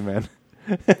Reeves. G-Man.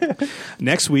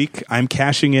 Next week, I'm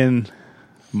cashing in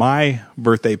my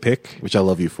birthday pick. Which I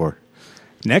love you for.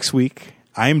 Next week,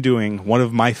 I am doing one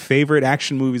of my favorite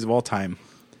action movies of all time.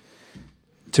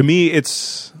 To me,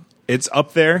 it's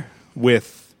up there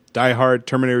with Die Hard,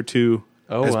 Terminator 2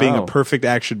 as being a perfect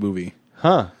action movie.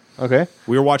 Huh. Okay.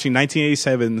 We were watching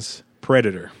 1987's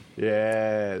Predator.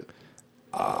 Yeah.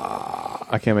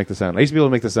 I can't make the sound. I used to be able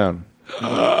to make the sound.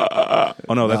 Oh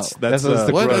no, that's That's the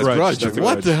the What? Grudge. That's Grudge. That's the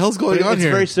What Grudge. the hell's going on It's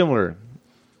here? very similar.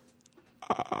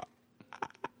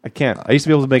 I can't. I used to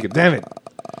be able to make it. Damn it.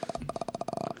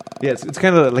 Yeah, it's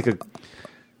kind of like a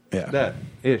Yeah. that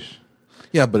ish.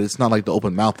 Yeah, but it's not like the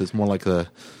open mouth. It's more like the...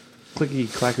 Clicky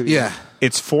clacky. Yeah.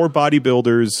 It's 4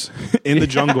 bodybuilders in the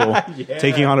jungle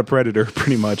taking on a predator,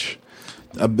 pretty much.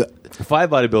 5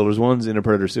 bodybuilders. One's in a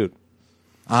predator suit.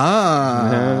 See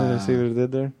what it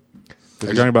did there? Are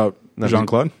you talking about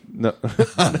Jean-Claude? No.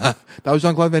 That was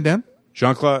Jean-Claude Van Damme?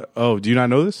 Jean-Claude, oh, do you not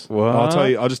know this? What?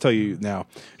 I'll just tell you now.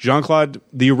 Jean-Claude,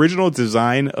 the original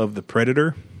design of the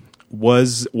Predator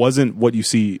wasn't what you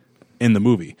see in the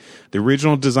movie. The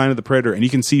original design of the Predator, and you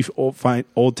can see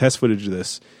old test footage of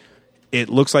this, it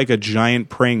looks like a giant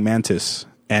praying mantis,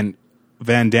 and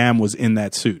Van Damme was in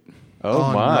that suit.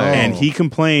 Oh, my. no. And he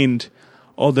complained,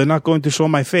 oh, they're not going to show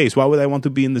my face. Why would I want to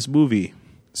be in this movie?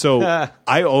 So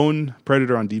I own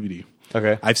Predator on DVD.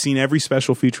 Okay. I've seen every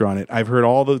special feature on it. I've heard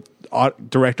all the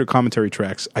director commentary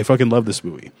tracks. I fucking love this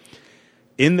movie.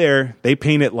 In there, they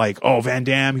paint it like, oh, Van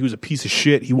Damme, he was a piece of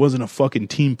shit. He wasn't a fucking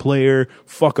team player.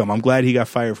 Fuck him. I'm glad he got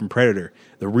fired from Predator.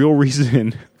 The real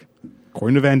reason,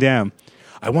 according to Van Damme,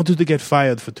 I wanted to get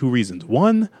fired for 2 reasons.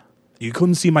 1, you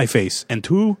couldn't see my face. And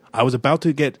 2, I was about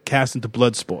to get cast into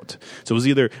Bloodsport. So it was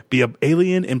either be an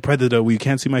alien in Predator where you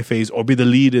can't see my face or be the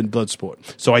lead in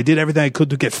Bloodsport. So I did everything I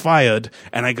could to get fired,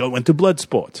 and I went to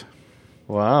Bloodsport.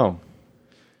 Wow.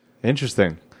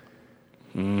 Interesting.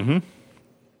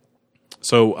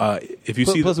 So if you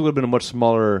see... Plus, it would have been a much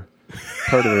smaller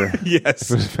predator. yes.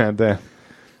 Van Damme.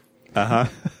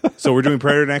 So we're doing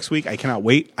Predator next week. I cannot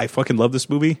wait. I fucking love this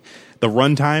movie. The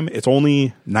runtime, it's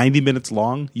only 90 minutes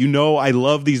long. You know I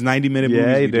love these 90-minute movies.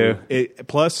 Yeah, you we do.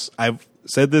 Plus, I've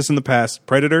said this in the past,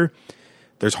 Predator,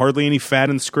 there's hardly any fat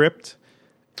in the script.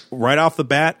 Right off the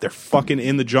bat, they're fucking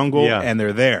in the jungle, Yeah. and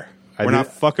they're there. We're did- not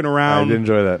fucking I around. did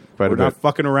enjoy that quite We're a bit. not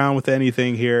fucking around with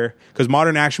anything here. Because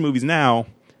modern action movies now,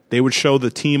 they would show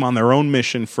the team on their own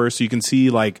mission first, so you can see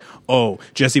like, oh,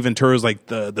 Jesse Ventura's like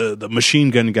the machine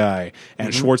gun guy,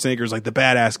 and Schwarzenegger's like the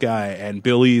badass guy, and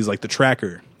Billy's like the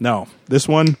tracker. No, this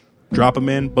one, drop them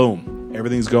in, boom,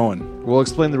 everything's going. We'll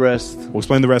explain the rest. We'll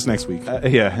explain the rest next week. As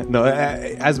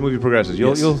the movie progresses,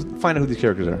 you'll find out who these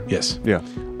characters are. Yes.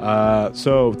 Yeah.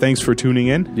 So thanks for tuning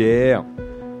in, Yeah.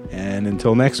 and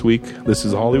until next week, this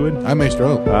is Hollywood. I'm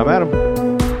Maestro. I'm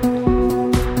Adam.